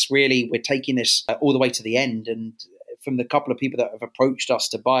team, it's really, we're taking this all the way to the end. And from the couple of people that have approached us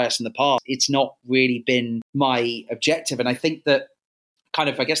to buy us in the past, it's not really been my objective. And I think that kind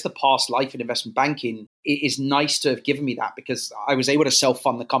of, I guess, the past life in investment banking, it is nice to have given me that, because I was able to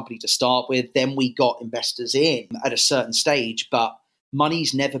self-fund the company to start with. Then we got investors in at a certain stage, but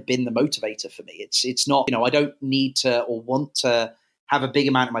money's never been the motivator for me. It's not, I don't need to or want to have a big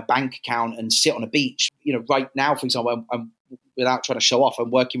amount in my bank account and sit on a beach. Right now, for example, I'm without trying to show off, I'm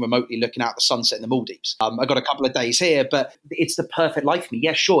working remotely looking out the sunset in the Maldives. I got a couple of days here, but it's the perfect life for me.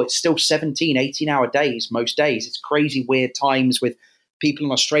 Yeah, sure, it's still 17, 18-hour days most days. It's crazy weird times with people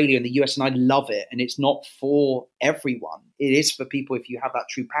in Australia and the US, and I love it. And it's not for everyone. It is for people if you have that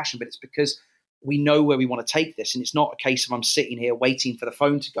true passion, but it's because we know where we want to take this. And it's not a case of I'm sitting here waiting for the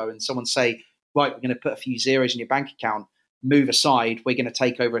phone to go and someone say, right, we're going to put a few zeros in your bank account, move aside, we're going to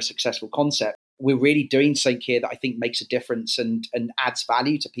take over a successful concept. We're really doing something here that I think makes a difference and adds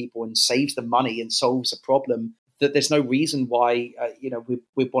value to people and saves them money and solves a problem that there's no reason why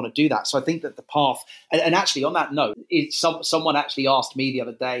we want to do that. So I think that the path, and actually on that note, someone actually asked me the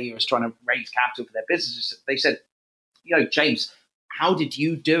other day who was trying to raise capital for their business. They said, James, how did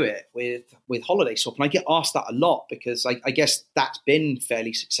you do it with Holiday Swap? And I get asked that a lot because I guess that's been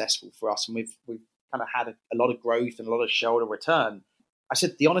fairly successful for us, and we've kind of had a lot of growth and a lot of shareholder return. I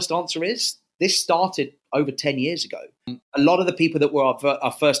said the honest answer is this started over 10 years ago. A lot of the people that were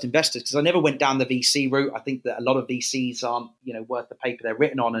our first investors, because I never went down the VC route. I think that a lot of VCs aren't, worth the paper they're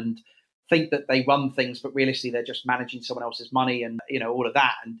written on, and think that they run things, but realistically they're just managing someone else's money and, all of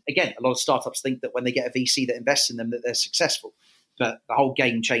that. And again, a lot of startups think that when they get a VC that invests in them, that they're successful. But the whole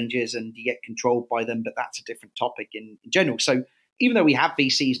game changes and you get controlled by them. But that's a different topic in general. So even though we have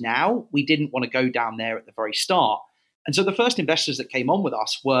VCs now, we didn't want to go down there at the very start. And so the first investors that came on with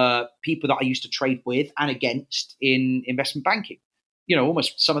us were people that I used to trade with and against in investment banking.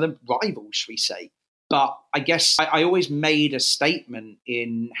 Almost some of them rivals, should we say. But I guess I always made a statement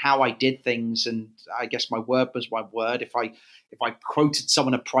in how I did things. And I guess my word was my word. If I quoted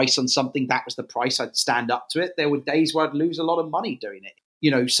someone a price on something, that was the price. I'd stand up to it. There were days where I'd lose a lot of money doing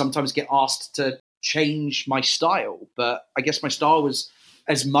it. Sometimes get asked to change my style. But I guess my style was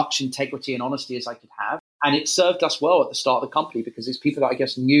as much integrity and honesty as I could have. And it served us well at the start of the company because it's people that I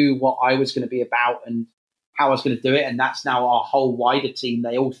guess knew what I was going to be about and how I was going to do it. And that's now our whole wider team.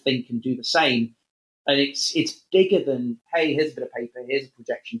 They all think and do the same. And it's bigger than, hey, here's a bit of paper, here's a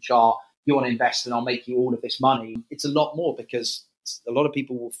projection chart. You want to invest and I'll make you all of this money. It's a lot more because a lot of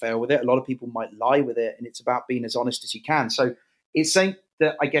people will fail with it. A lot of people might lie with it. And it's about being as honest as you can. So it's something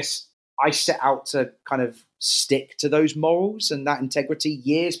that I guess I set out to kind of stick to those morals and that integrity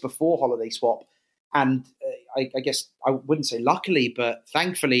years before Holiday Swap. And I guess I wouldn't say luckily, but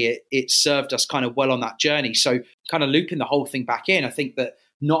thankfully it served us kind of well on that journey. So kind of looping the whole thing back in, I think that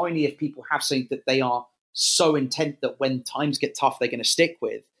not only if people have something that they are so intent that when times get tough, they're going to stick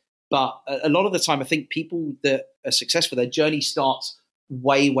with, but a lot of the time, I think people that are successful, their journey starts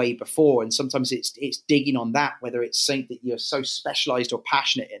way, way before. And sometimes it's digging on that, whether it's something that you're so specialized or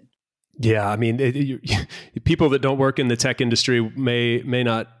passionate in. Yeah. I mean, people that don't work in the tech industry may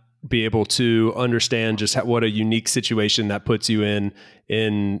not be able to understand just what a unique situation that puts you in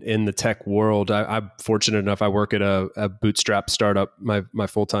the tech world. I'm fortunate enough. I work at a bootstrap startup, my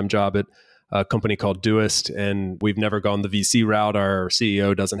full-time job at a company called Doist, and we've never gone the VC route. Our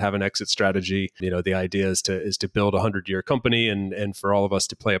CEO doesn't have an exit strategy. The idea is to build a 100-year company and for all of us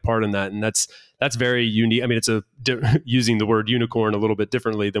to play a part in that. And that's very unique. I mean, it's using the word unicorn a little bit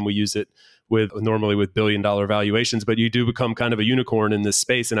differently than we use it normally with billion-dollar valuations, but you do become kind of a unicorn in this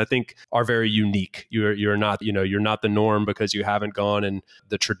space. And I think are very unique. You're not, you're not the norm because you haven't gone in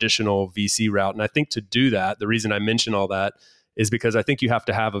the traditional VC route. And I think to do that, the reason I mention all that is because I think you have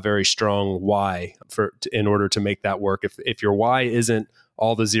to have a very strong why in order to make that work. If your why isn't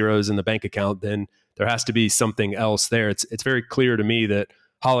all the zeros in the bank account, then there has to be something else there. It's very clear to me that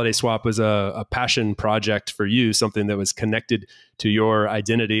Holiday Swap was a passion project for you, something that was connected to your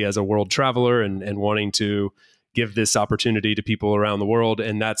identity as a world traveler and wanting to give this opportunity to people around the world.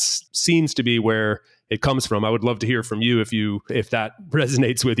 And that seems to be where it comes from. I would love to hear from you if that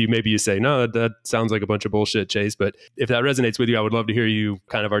resonates with you. Maybe you say, no, that sounds like a bunch of bullshit, Chase. But if that resonates with you, I would love to hear you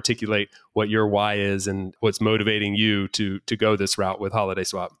kind of articulate what your why is and what's motivating you to go this route with Holiday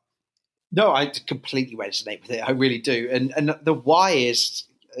Swap. No, I completely resonate with it. I really do. And the why is,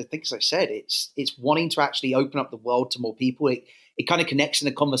 I think, as I said, it's wanting to actually open up the world to more people. It kind of connects in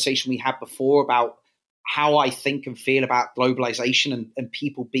the conversation we had before about how I think and feel about globalization and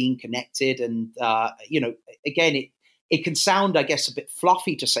people being connected. And, again, it can sound, I guess, a bit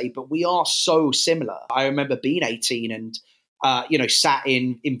fluffy to say, but we are so similar. I remember being 18 and, sat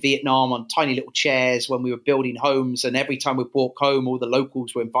in Vietnam on tiny little chairs when we were building homes. And every time we walk home, all the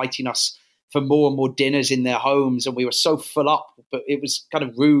locals were inviting us for more and more dinners in their homes. And we were so full up, but it was kind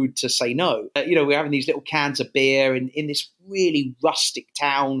of rude to say no. We're having these little cans of beer in this really rustic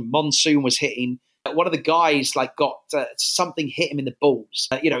town. Monsoon was hitting. One of the guys got something hit him in the balls.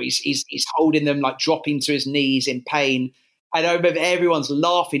 He's holding them, dropping to his knees in pain. And I remember everyone's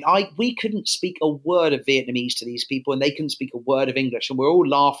laughing. We couldn't speak a word of Vietnamese to these people, and they couldn't speak a word of English, and we're all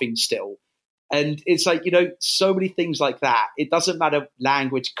laughing still. And it's so many things like that. It doesn't matter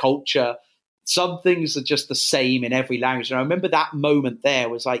language, culture. Some things are just the same in every language. And I remember that moment there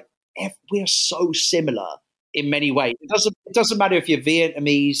was we are so similar in many ways. It doesn't matter if you're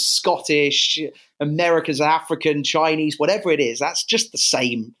Vietnamese, Scottish, Americans, African, Chinese, whatever it is. That's just the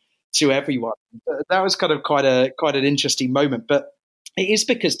same to everyone. That was kind of quite an interesting moment. But it is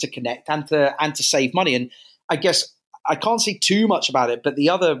because to connect and to save money. And I guess I can't say too much about it, but the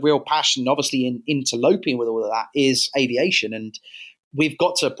other real passion, obviously, in interloping with all of that is aviation. And we've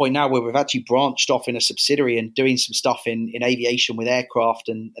got to a point now where we've actually branched off in a subsidiary and doing some stuff in aviation with aircraft,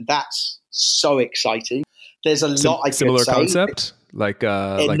 and that's so exciting. There's a lot I could say. Similar concept,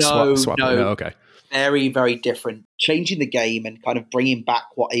 swap. No, okay. Very, very different. Changing the game and kind of bringing back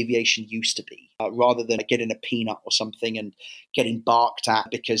what aviation used to be, rather than getting a peanut or something and getting barked at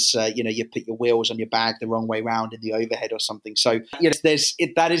because you put your wheels on your bag the wrong way round in the overhead or something. So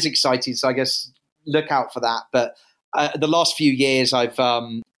that is exciting. So I guess look out for that. But the last few years,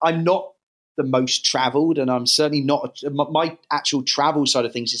 I'm not the most traveled, and I'm certainly not. My actual travel side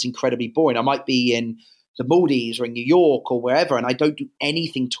of things is incredibly boring. I might be in the Maldives or in New York or wherever, and I don't do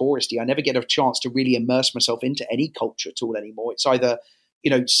anything touristy. I never get a chance to really immerse myself into any culture at all anymore. It's either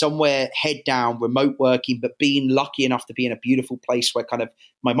somewhere head down, remote working, but being lucky enough to be in a beautiful place where kind of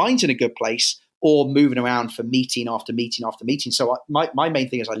my mind's in a good place, or moving around for meeting after meeting after meeting. So my main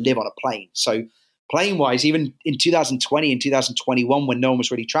thing is I live on a plane. So plane-wise, even in 2020 and 2021, when no one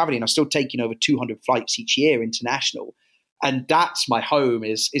was really traveling, I'm still taking over 200 flights each year international. And that's my home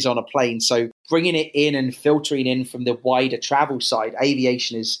is on a plane. So bringing it in and filtering in from the wider travel side,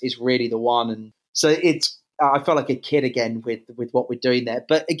 aviation is really the one. And so I felt like a kid again with what we're doing there.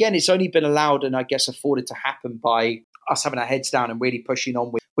 But again, it's only been allowed and I guess afforded to happen by us having our heads down and really pushing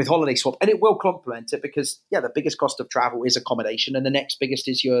on with Holiday Swap. And it will complement it because, the biggest cost of travel is accommodation. And the next biggest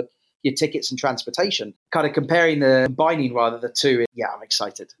is your tickets and transportation. Kind of combining rather the two. Yeah, I'm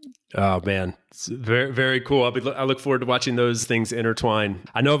excited. Oh man, it's very, very cool. I look forward to watching those things intertwine.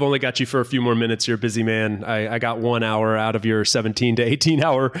 I know I've only got you for a few more minutes. You're a busy man. I got 1 hour out of your 17 to 18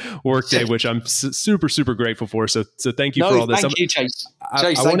 hour workday, which I'm super, super grateful for. So thank you for all this. Thank you, Chase.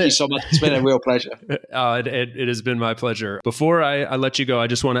 Thank you so much. It's been a real pleasure. It has been my pleasure. Before I let you go, I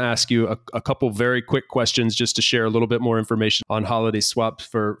just want to ask you a couple very quick questions just to share a little bit more information on Holiday Swap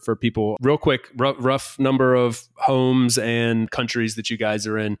for people. Real quick, rough number of homes and countries that you guys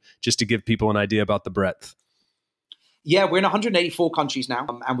are in, just to give people an idea about the breadth. Yeah, we're in 184 countries now,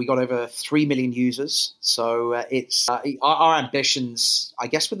 and we got over 3 million users. So it's our ambitions, I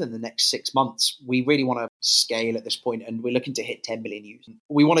guess, within the next 6 months, we really want to scale at this point, and we're looking to hit 10 million users.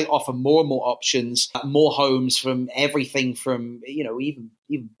 We want to offer more and more options, more homes from everything from, even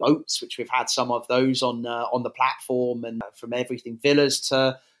boats, which we've had some of those on the platform, and from everything villas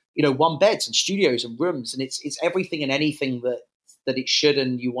to, one beds and studios and rooms. And it's everything and anything that it should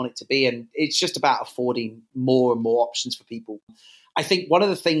and you want it to be. And it's just about affording more and more options for people. I think one of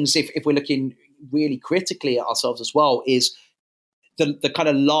the things, if we're looking really critically at ourselves as well, is the kind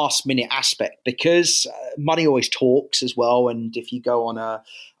of last minute aspect, because money always talks as well. And if you go on a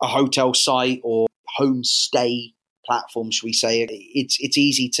hotel site or homestay platform, should we say, it's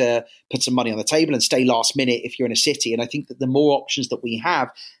easy to put some money on the table and stay last minute if you're in a city. And I think that the more options that we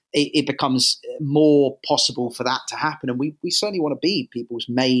have, it becomes more possible for that to happen. And we certainly want to be people's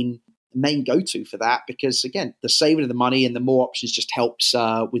main go-to for that, because again, the saving of the money and the more options just helps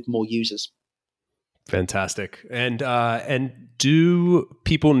with more users. Fantastic. And do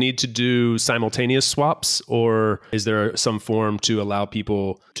people need to do simultaneous swaps, or is there some form to allow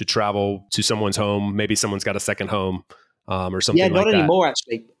people to travel to someone's home? Maybe someone's got a second home or something like that. Yeah, not anymore,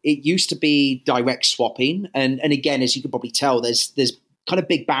 actually. It used to be direct swapping. And again, as you can probably tell, there's kind of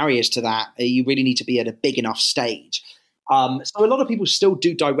big barriers to that. You really need to be at a big enough stage. So a lot of people still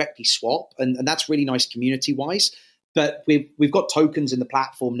do directly swap, and that's really nice community-wise. But we've got tokens in the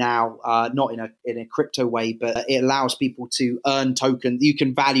platform now, not in a crypto way, but it allows people to earn token. You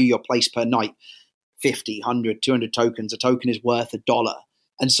can value your place per night, 50, 100, 200 tokens. A token is worth $1.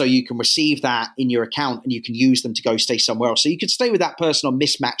 And so you can receive that in your account and you can use them to go stay somewhere else. So you could stay with that person on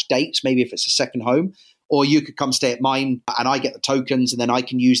mismatched dates, maybe if it's a second home, or you could come stay at mine and I get the tokens and then I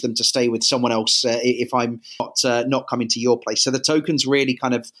can use them to stay with someone else if I'm not coming to your place. So the tokens really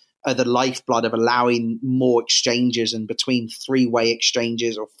kind of are the lifeblood of allowing more exchanges, and between 3-way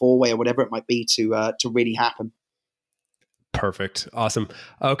exchanges or 4-way or whatever it might be to really happen. Perfect. Awesome.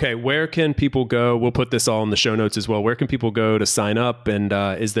 Okay. Where can people go? We'll put this all in the show notes as well. Where can people go to sign up? And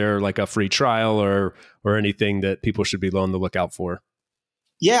is there like a free trial or anything that people should be on the lookout for?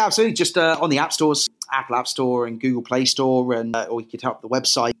 Yeah, absolutely. Just on the app stores, Apple App Store and Google Play Store, and or you could help the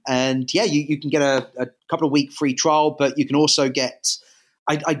website. And yeah, you can get a couple of week free trial, but you can also get,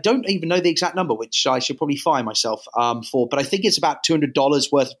 I don't even know the exact number, which I should probably fire myself for, but I think it's about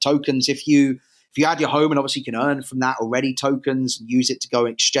 $200 worth of tokens if you add your home, and obviously you can earn from that already tokens and use it to go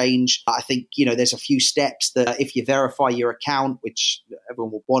and exchange. I think, there's a few steps that if you verify your account, which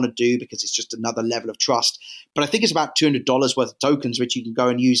everyone will want to do because it's just another level of trust. But I think it's about $200 worth of tokens, which you can go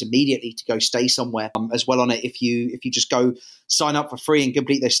and use immediately to go stay somewhere as well on it. If you just go sign up for free and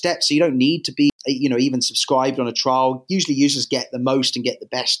complete those steps. So you don't need to be, even subscribed on a trial. Usually users get the most and get the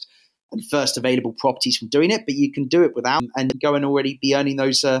best and first available properties from doing it, but you can do it without and go and already be earning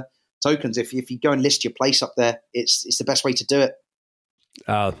those tokens. If you go and list your place up there, it's the best way to do it.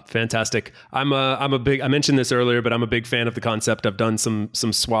 Fantastic. I mentioned this earlier, but I'm a big fan of the concept. I've done some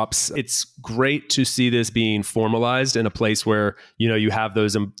swaps. It's great to see this being formalized in a place where, you have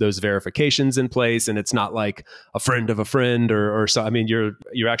those verifications in place, and it's not like a friend of a friend or so. I mean,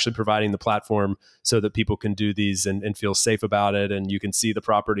 you're actually providing the platform so that people can do these and feel safe about it. And you can see the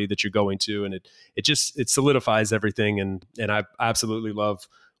property that you're going to, and it solidifies everything. And I absolutely love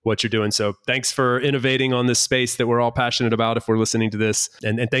what you're doing. So thanks for innovating on this space that we're all passionate about if we're listening to this.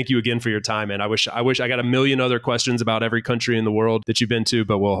 And thank you again for your time. And I wish I got a million other questions about every country in the world that you've been to,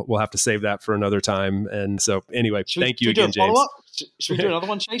 but we'll have to save that for another time. And so anyway, thank you again, James. Should we do another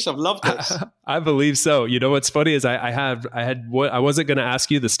one, Chase? I've loved this. I believe so. What's funny is I wasn't going to ask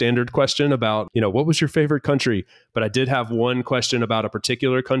you the standard question about, what was your favorite country, but I did have one question about a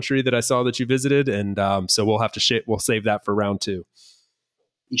particular country that I saw that you visited. And so we'll have to we'll save that for round 2.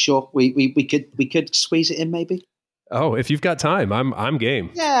 You sure we could squeeze it in maybe? Oh, if you've got time, I'm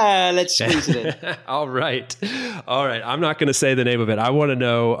game. Yeah, let's squeeze it in. All right. I'm not going to say the name of it. I want to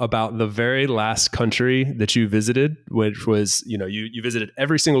know about the very last country that you visited, which was, you visited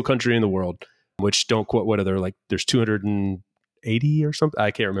every single country in the world, which don't quote, what are there, like there's 280 or something?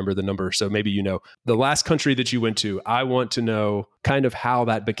 I can't remember the number. So maybe the last country that you went to. I want to know kind of how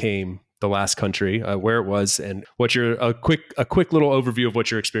that became the last country, where it was, and what a quick little overview of what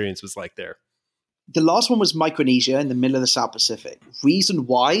your experience was like there. The last one was Micronesia in the middle of the South Pacific. Reason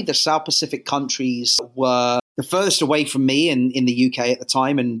why the South Pacific countries were the furthest away from me in the UK at the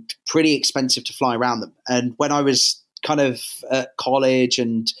time, and pretty expensive to fly around them. And when I was kind of at college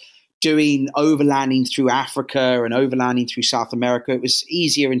and doing overlanding through Africa and overlanding through South America, it was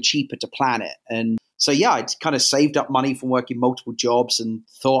easier and cheaper to plan it. And so, yeah, I'd kind of saved up money from working multiple jobs and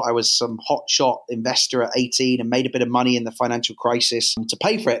thought I was some hotshot investor at 18 and made a bit of money in the financial crisis to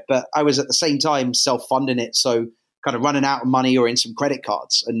pay for it. But I was at the same time self-funding it, so kind of running out of money or in some credit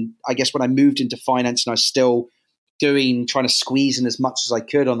cards. And I guess when I moved into finance and I was still trying to squeeze in as much as I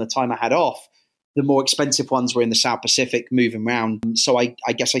could on the time I had off, the more expensive ones were in the South Pacific moving around. So I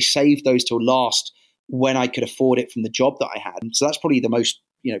guess I saved those till last when I could afford it from the job that I had. So that's probably the most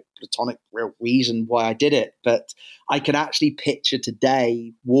platonic real reason why I did it. But I can actually picture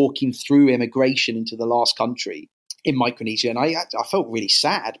today walking through immigration into the last country in Micronesia. And I felt really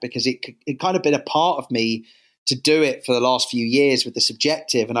sad because it kind of been a part of me to do it for the last few years with this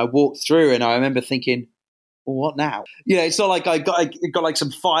objective. And I walked through and I remember thinking, well, what now? It's not like I got like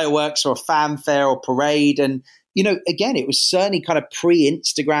some fireworks or a fanfare or parade. And, again, it was certainly kind of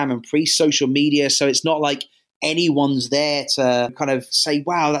pre-Instagram and pre-social media. So it's not like anyone's there to kind of say,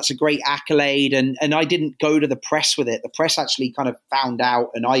 wow, that's a great accolade. And I didn't go to the press with it. The press actually kind of found out,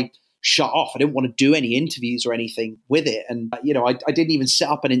 and I shut off. I didn't want to do any interviews or anything with it. And, I didn't even set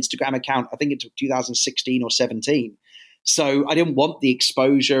up an Instagram account. I think it took 2016 or 17. So I didn't want the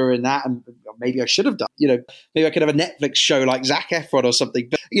exposure and that, and maybe I should have done, maybe I could have a Netflix show like Zac Efron or something.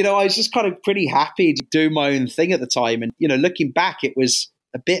 But, I was just kind of pretty happy to do my own thing at the time. And, looking back, it was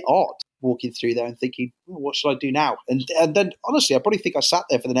a bit odd walking through there and thinking, what should I do now? And then honestly, I probably think I sat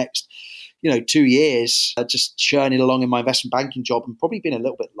there for the next, 2 years, just churning along in my investment banking job and probably been a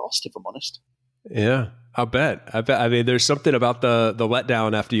little bit lost, if I'm honest. Yeah, I bet. I mean, there's something about the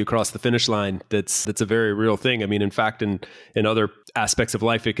letdown after you cross the finish line that's a very real thing. I mean, in fact, in other aspects of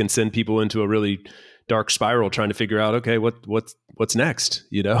life, it can send people into a really dark spiral trying to figure out, okay, what's next,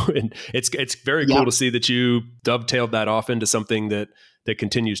 And it's very cool to see that you dovetailed that off into something that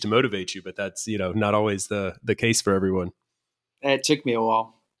continues to motivate you, but that's, not always the case for everyone. It took me a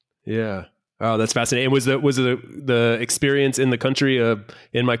while. Yeah. Oh, that's fascinating. Was the experience in the country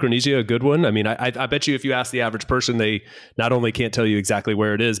in Micronesia a good one? I mean, I bet you if you ask the average person, they not only can't tell you exactly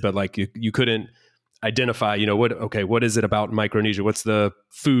where it is, but like you couldn't identify, what is it about Micronesia? What's the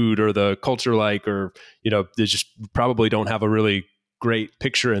food or the culture like? Or, they just probably don't have a really great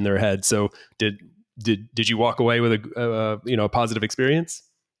picture in their head. So did you walk away with a positive experience?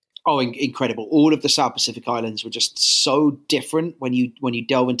 Oh, incredible. All of the South Pacific Islands were just so different when you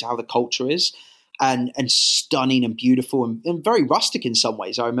delve into how the culture is, and stunning and beautiful and very rustic in some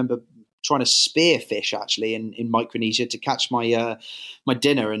ways. I remember trying to spearfish actually in Micronesia to catch my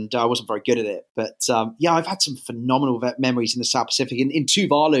dinner, and I wasn't very good at it. But I've had some phenomenal memories in the South Pacific. In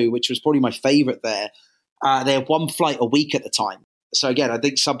Tuvalu, which was probably my favorite there, they had one flight a week at the time. So again, I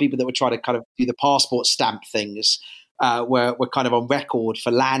think some people that were trying to kind of do the passport stamp things were kind of on record for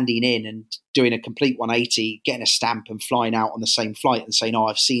landing in and doing a complete 180, getting a stamp and flying out on the same flight and saying,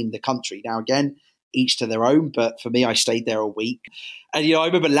 I've seen the country. Now, again, each to their own. But for me, I stayed there a week. And, I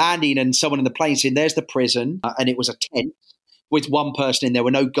remember landing and someone in the plane saying, there's the prison. And it was a tent with one person in there. There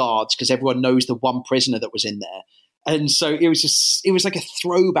were no guards because everyone knows the one prisoner that was in there. And so it was like a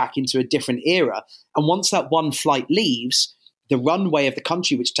throwback into a different era. And once that one flight leaves, the runway of the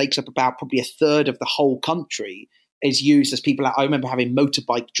country, which takes up about probably a third of the whole country, is used as people. I remember having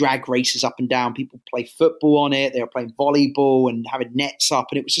motorbike drag races up and down. People play football on it. They were playing volleyball and having nets up.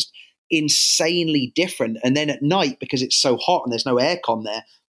 And it was just insanely different. And then at night, because it's so hot and there's no aircon there,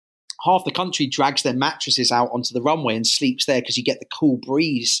 half the country drags their mattresses out onto the runway and sleeps there because you get the cool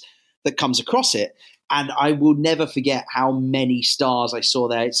breeze that comes across it. And I will never forget how many stars I saw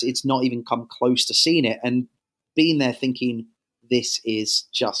there. It's not even come close to seeing it. And being there thinking, this is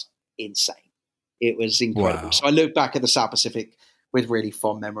just insane. It was incredible. Wow. So I look back at the South Pacific with really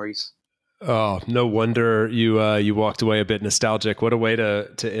fond memories. Oh, no wonder you walked away a bit nostalgic. What a way to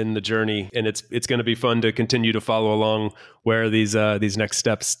end the journey. And it's going to be fun to continue to follow along where these next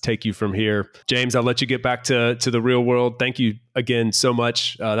steps take you from here. James, I'll let you get back to the real world. Thank you again so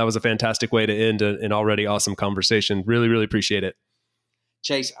much. That was a fantastic way to end an already awesome conversation. Really, really appreciate it.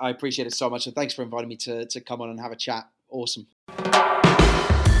 Chase, I appreciate it so much. And thanks for inviting me to come on and have a chat. Awesome.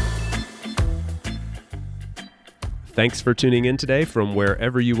 Thanks for tuning in today from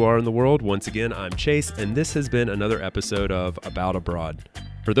wherever you are in the world. Once again, I'm Chase, and this has been another episode of About Abroad.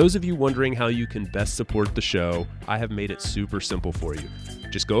 For those of you wondering how you can best support the show, I have made it super simple for you.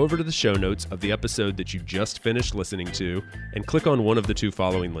 Just go over to the show notes of the episode that you just finished listening to and click on one of the two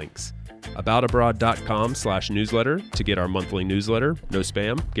following links. aboutabroad.com/newsletter to get our monthly newsletter, no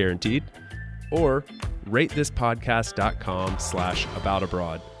spam, guaranteed, or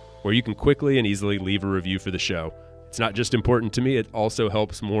ratethispodcast.com/aboutabroad, where you can quickly and easily leave a review for the show. It's not just important to me, it also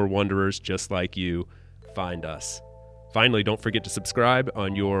helps more wanderers just like you find us. Finally, don't forget to subscribe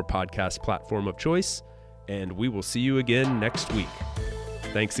on your podcast platform of choice, and we will see you again next week.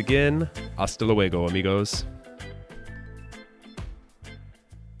 Thanks again. Hasta luego, amigos.